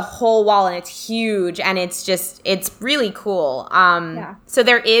just the whole wall, and it's huge, and it's really cool. So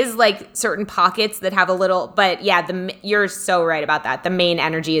there is like certain pockets that have a little, but yeah, you're so right about that. The main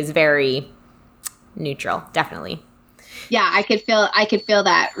energy is very neutral, definitely. Yeah, I could feel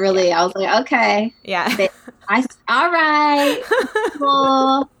that really. Yeah. I was like, okay. Yeah. All right.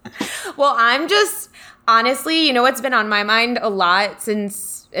 Cool. Well, I'm just, honestly, what's been on my mind a lot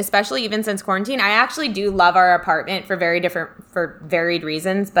especially even since quarantine, I actually do love our apartment for varied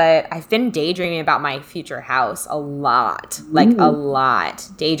reasons, but I've been daydreaming about my future house a lot, a lot,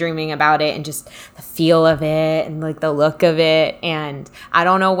 daydreaming about it and just the feel of it and like the look of it. And I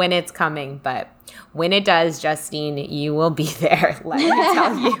don't know when it's coming, but when it does, Justine, you will be there. Let me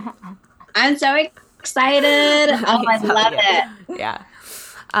tell you. I'm so excited. excited. Oh, I love it. Yeah.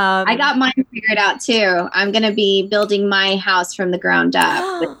 I got mine figured out too. I'm going to be building my house from the ground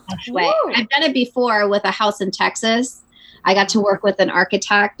up with Feng Shui. I've done it before with a house in Texas. I got to work with an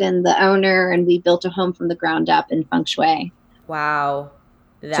architect and the owner, and we built a home from the ground up in Feng Shui. Wow.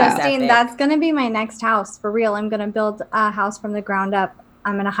 Justine, that's going to be my next house. For real. I'm going to build a house from the ground up.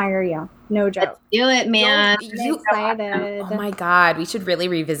 I'm going to hire you. No joke. Let's do it, man. I'm excited. Oh my God. We should really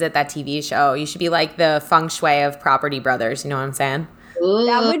revisit that TV show. You should be like the Feng Shui of Property Brothers. You know what I'm saying? Ooh.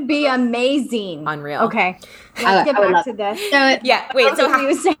 That would be amazing. Unreal. Okay. Let's get back to this.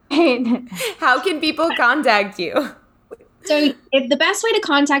 How can people contact you? So the best way to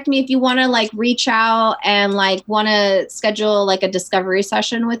contact me, if you want to like reach out and like want to schedule like a discovery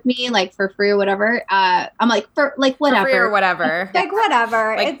session with me, like for free or whatever, I'm like, for like whatever. For free or whatever. Like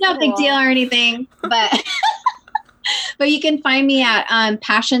whatever. Like, it's no big deal or anything, but but you can find me at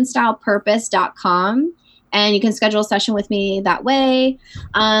passionstylepurpose.com. And you can schedule a session with me that way.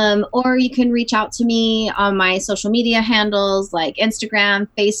 Or you can reach out to me on my social media handles like Instagram,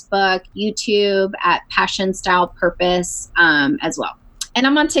 Facebook, YouTube at Passion Style Purpose as well. And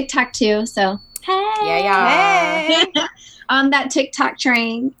I'm on TikTok too. So, hey. Yeah. Hey. On that TikTok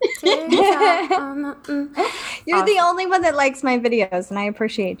train. You're the only one that likes my videos, and I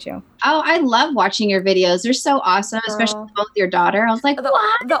appreciate you. Oh, I love watching your videos. They're so awesome, especially with your daughter. I was like,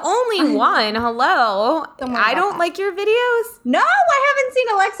 what? The only one. Hello. I don't like your videos. No, I haven't seen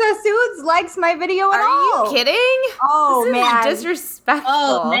Alexa Suits likes my video at all. Are you kidding? Oh, this man. is disrespectful.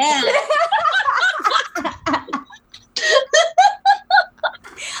 Oh, man.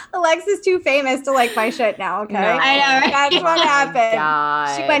 Alexa's too famous to like my shit now, okay? No. I know, right? That's what happened.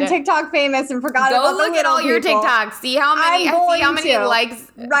 God. She went TikTok famous and forgot about the Go look at all people. your TikToks. See how many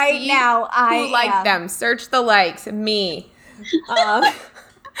likes right now. Who liked them? Search the likes. Me. Okay. All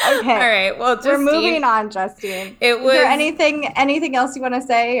right. Well, Justine, we're moving on, Justine. Is there anything else you want to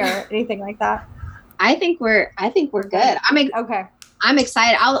say or anything like that? I think we're good. Okay. I'm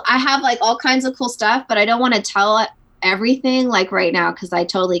excited. I have like all kinds of cool stuff, but I don't want to tell everything like right now because I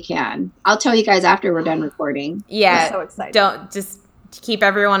totally can. I'll tell you guys after we're done recording. Yeah. I'm so excited. Don't just keep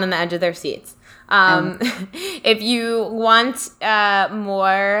everyone on the edge of their seats. If you want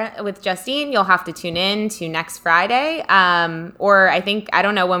more with Justine, you'll have to tune in to next Friday. Or I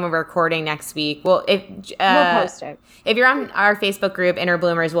don't know when we're recording next week. Well, we'll post it. If you're on our Facebook group, Inner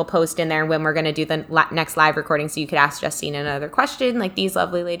Bloomers, we'll post in there when we're going to do the next live recording, so you could ask Justine another question like these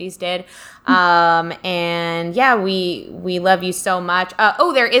lovely ladies did. And yeah, we love you so much.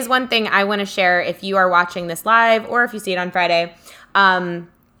 There is one thing I want to share. If you are watching this live or if you see it on Friday,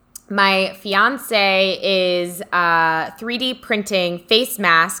 my fiance is 3D printing face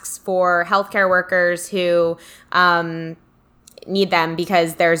masks for healthcare workers who need them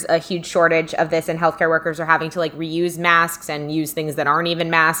because there's a huge shortage of this, and healthcare workers are having to like reuse masks and use things that aren't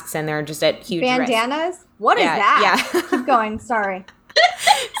even masks, and they're just at huge bandanas. risk. What is that? Yeah. Keep going. Sorry.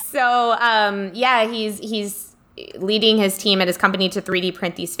 So he's leading his team at his company to 3D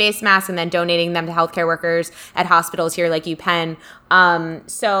print these face masks and then donating them to healthcare workers at hospitals here like UPenn.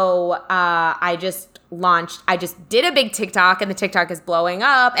 I just did a big TikTok, and the TikTok is blowing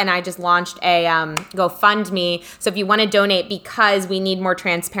up, and I just launched a GoFundMe. So if you want to donate, because we need more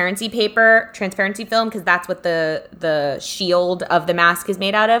transparency film, because that's what the shield of the mask is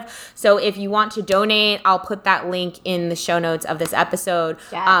made out of. So if you want to donate, I'll put that link in the show notes of this episode.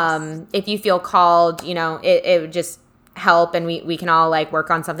 Yes. If you feel called, it would just help, and we can all like work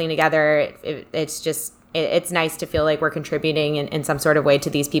on something together. It's nice to feel like we're contributing in some sort of way to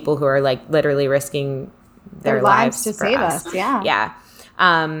these people who are like literally risking their lives to save us. Yeah. Yeah.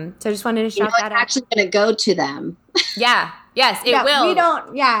 So I just wanted to shout that out. It's actually going to go to them. Yeah. Yes, it will. We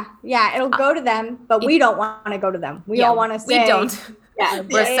don't. Yeah. It'll go to them, but we don't want to go to them. We all want to say. We don't. Yeah.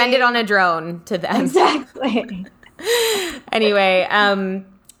 We'll send it on a drone to them. Exactly. Anyway,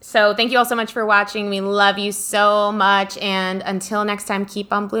 so thank you all so much for watching. We love you so much. And until next time,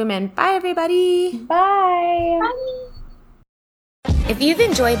 keep on blooming. Bye, everybody. Bye. Bye. If you've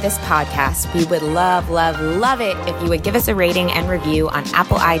enjoyed this podcast, we would love, love, love it if you would give us a rating and review on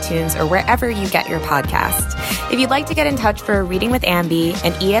Apple iTunes or wherever you get your podcasts. If you'd like to get in touch for a reading with Ambi,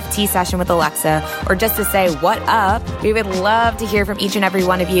 an EFT session with Alexa, or just to say what up, we would love to hear from each and every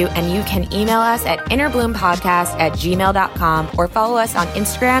one of you, and you can email us at innerbloom.podcast@gmail.com or follow us on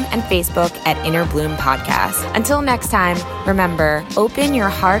Instagram and Facebook at Innerbloom Podcast. Until next time, remember, open your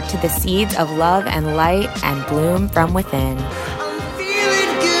heart to the seeds of love and light and bloom from within.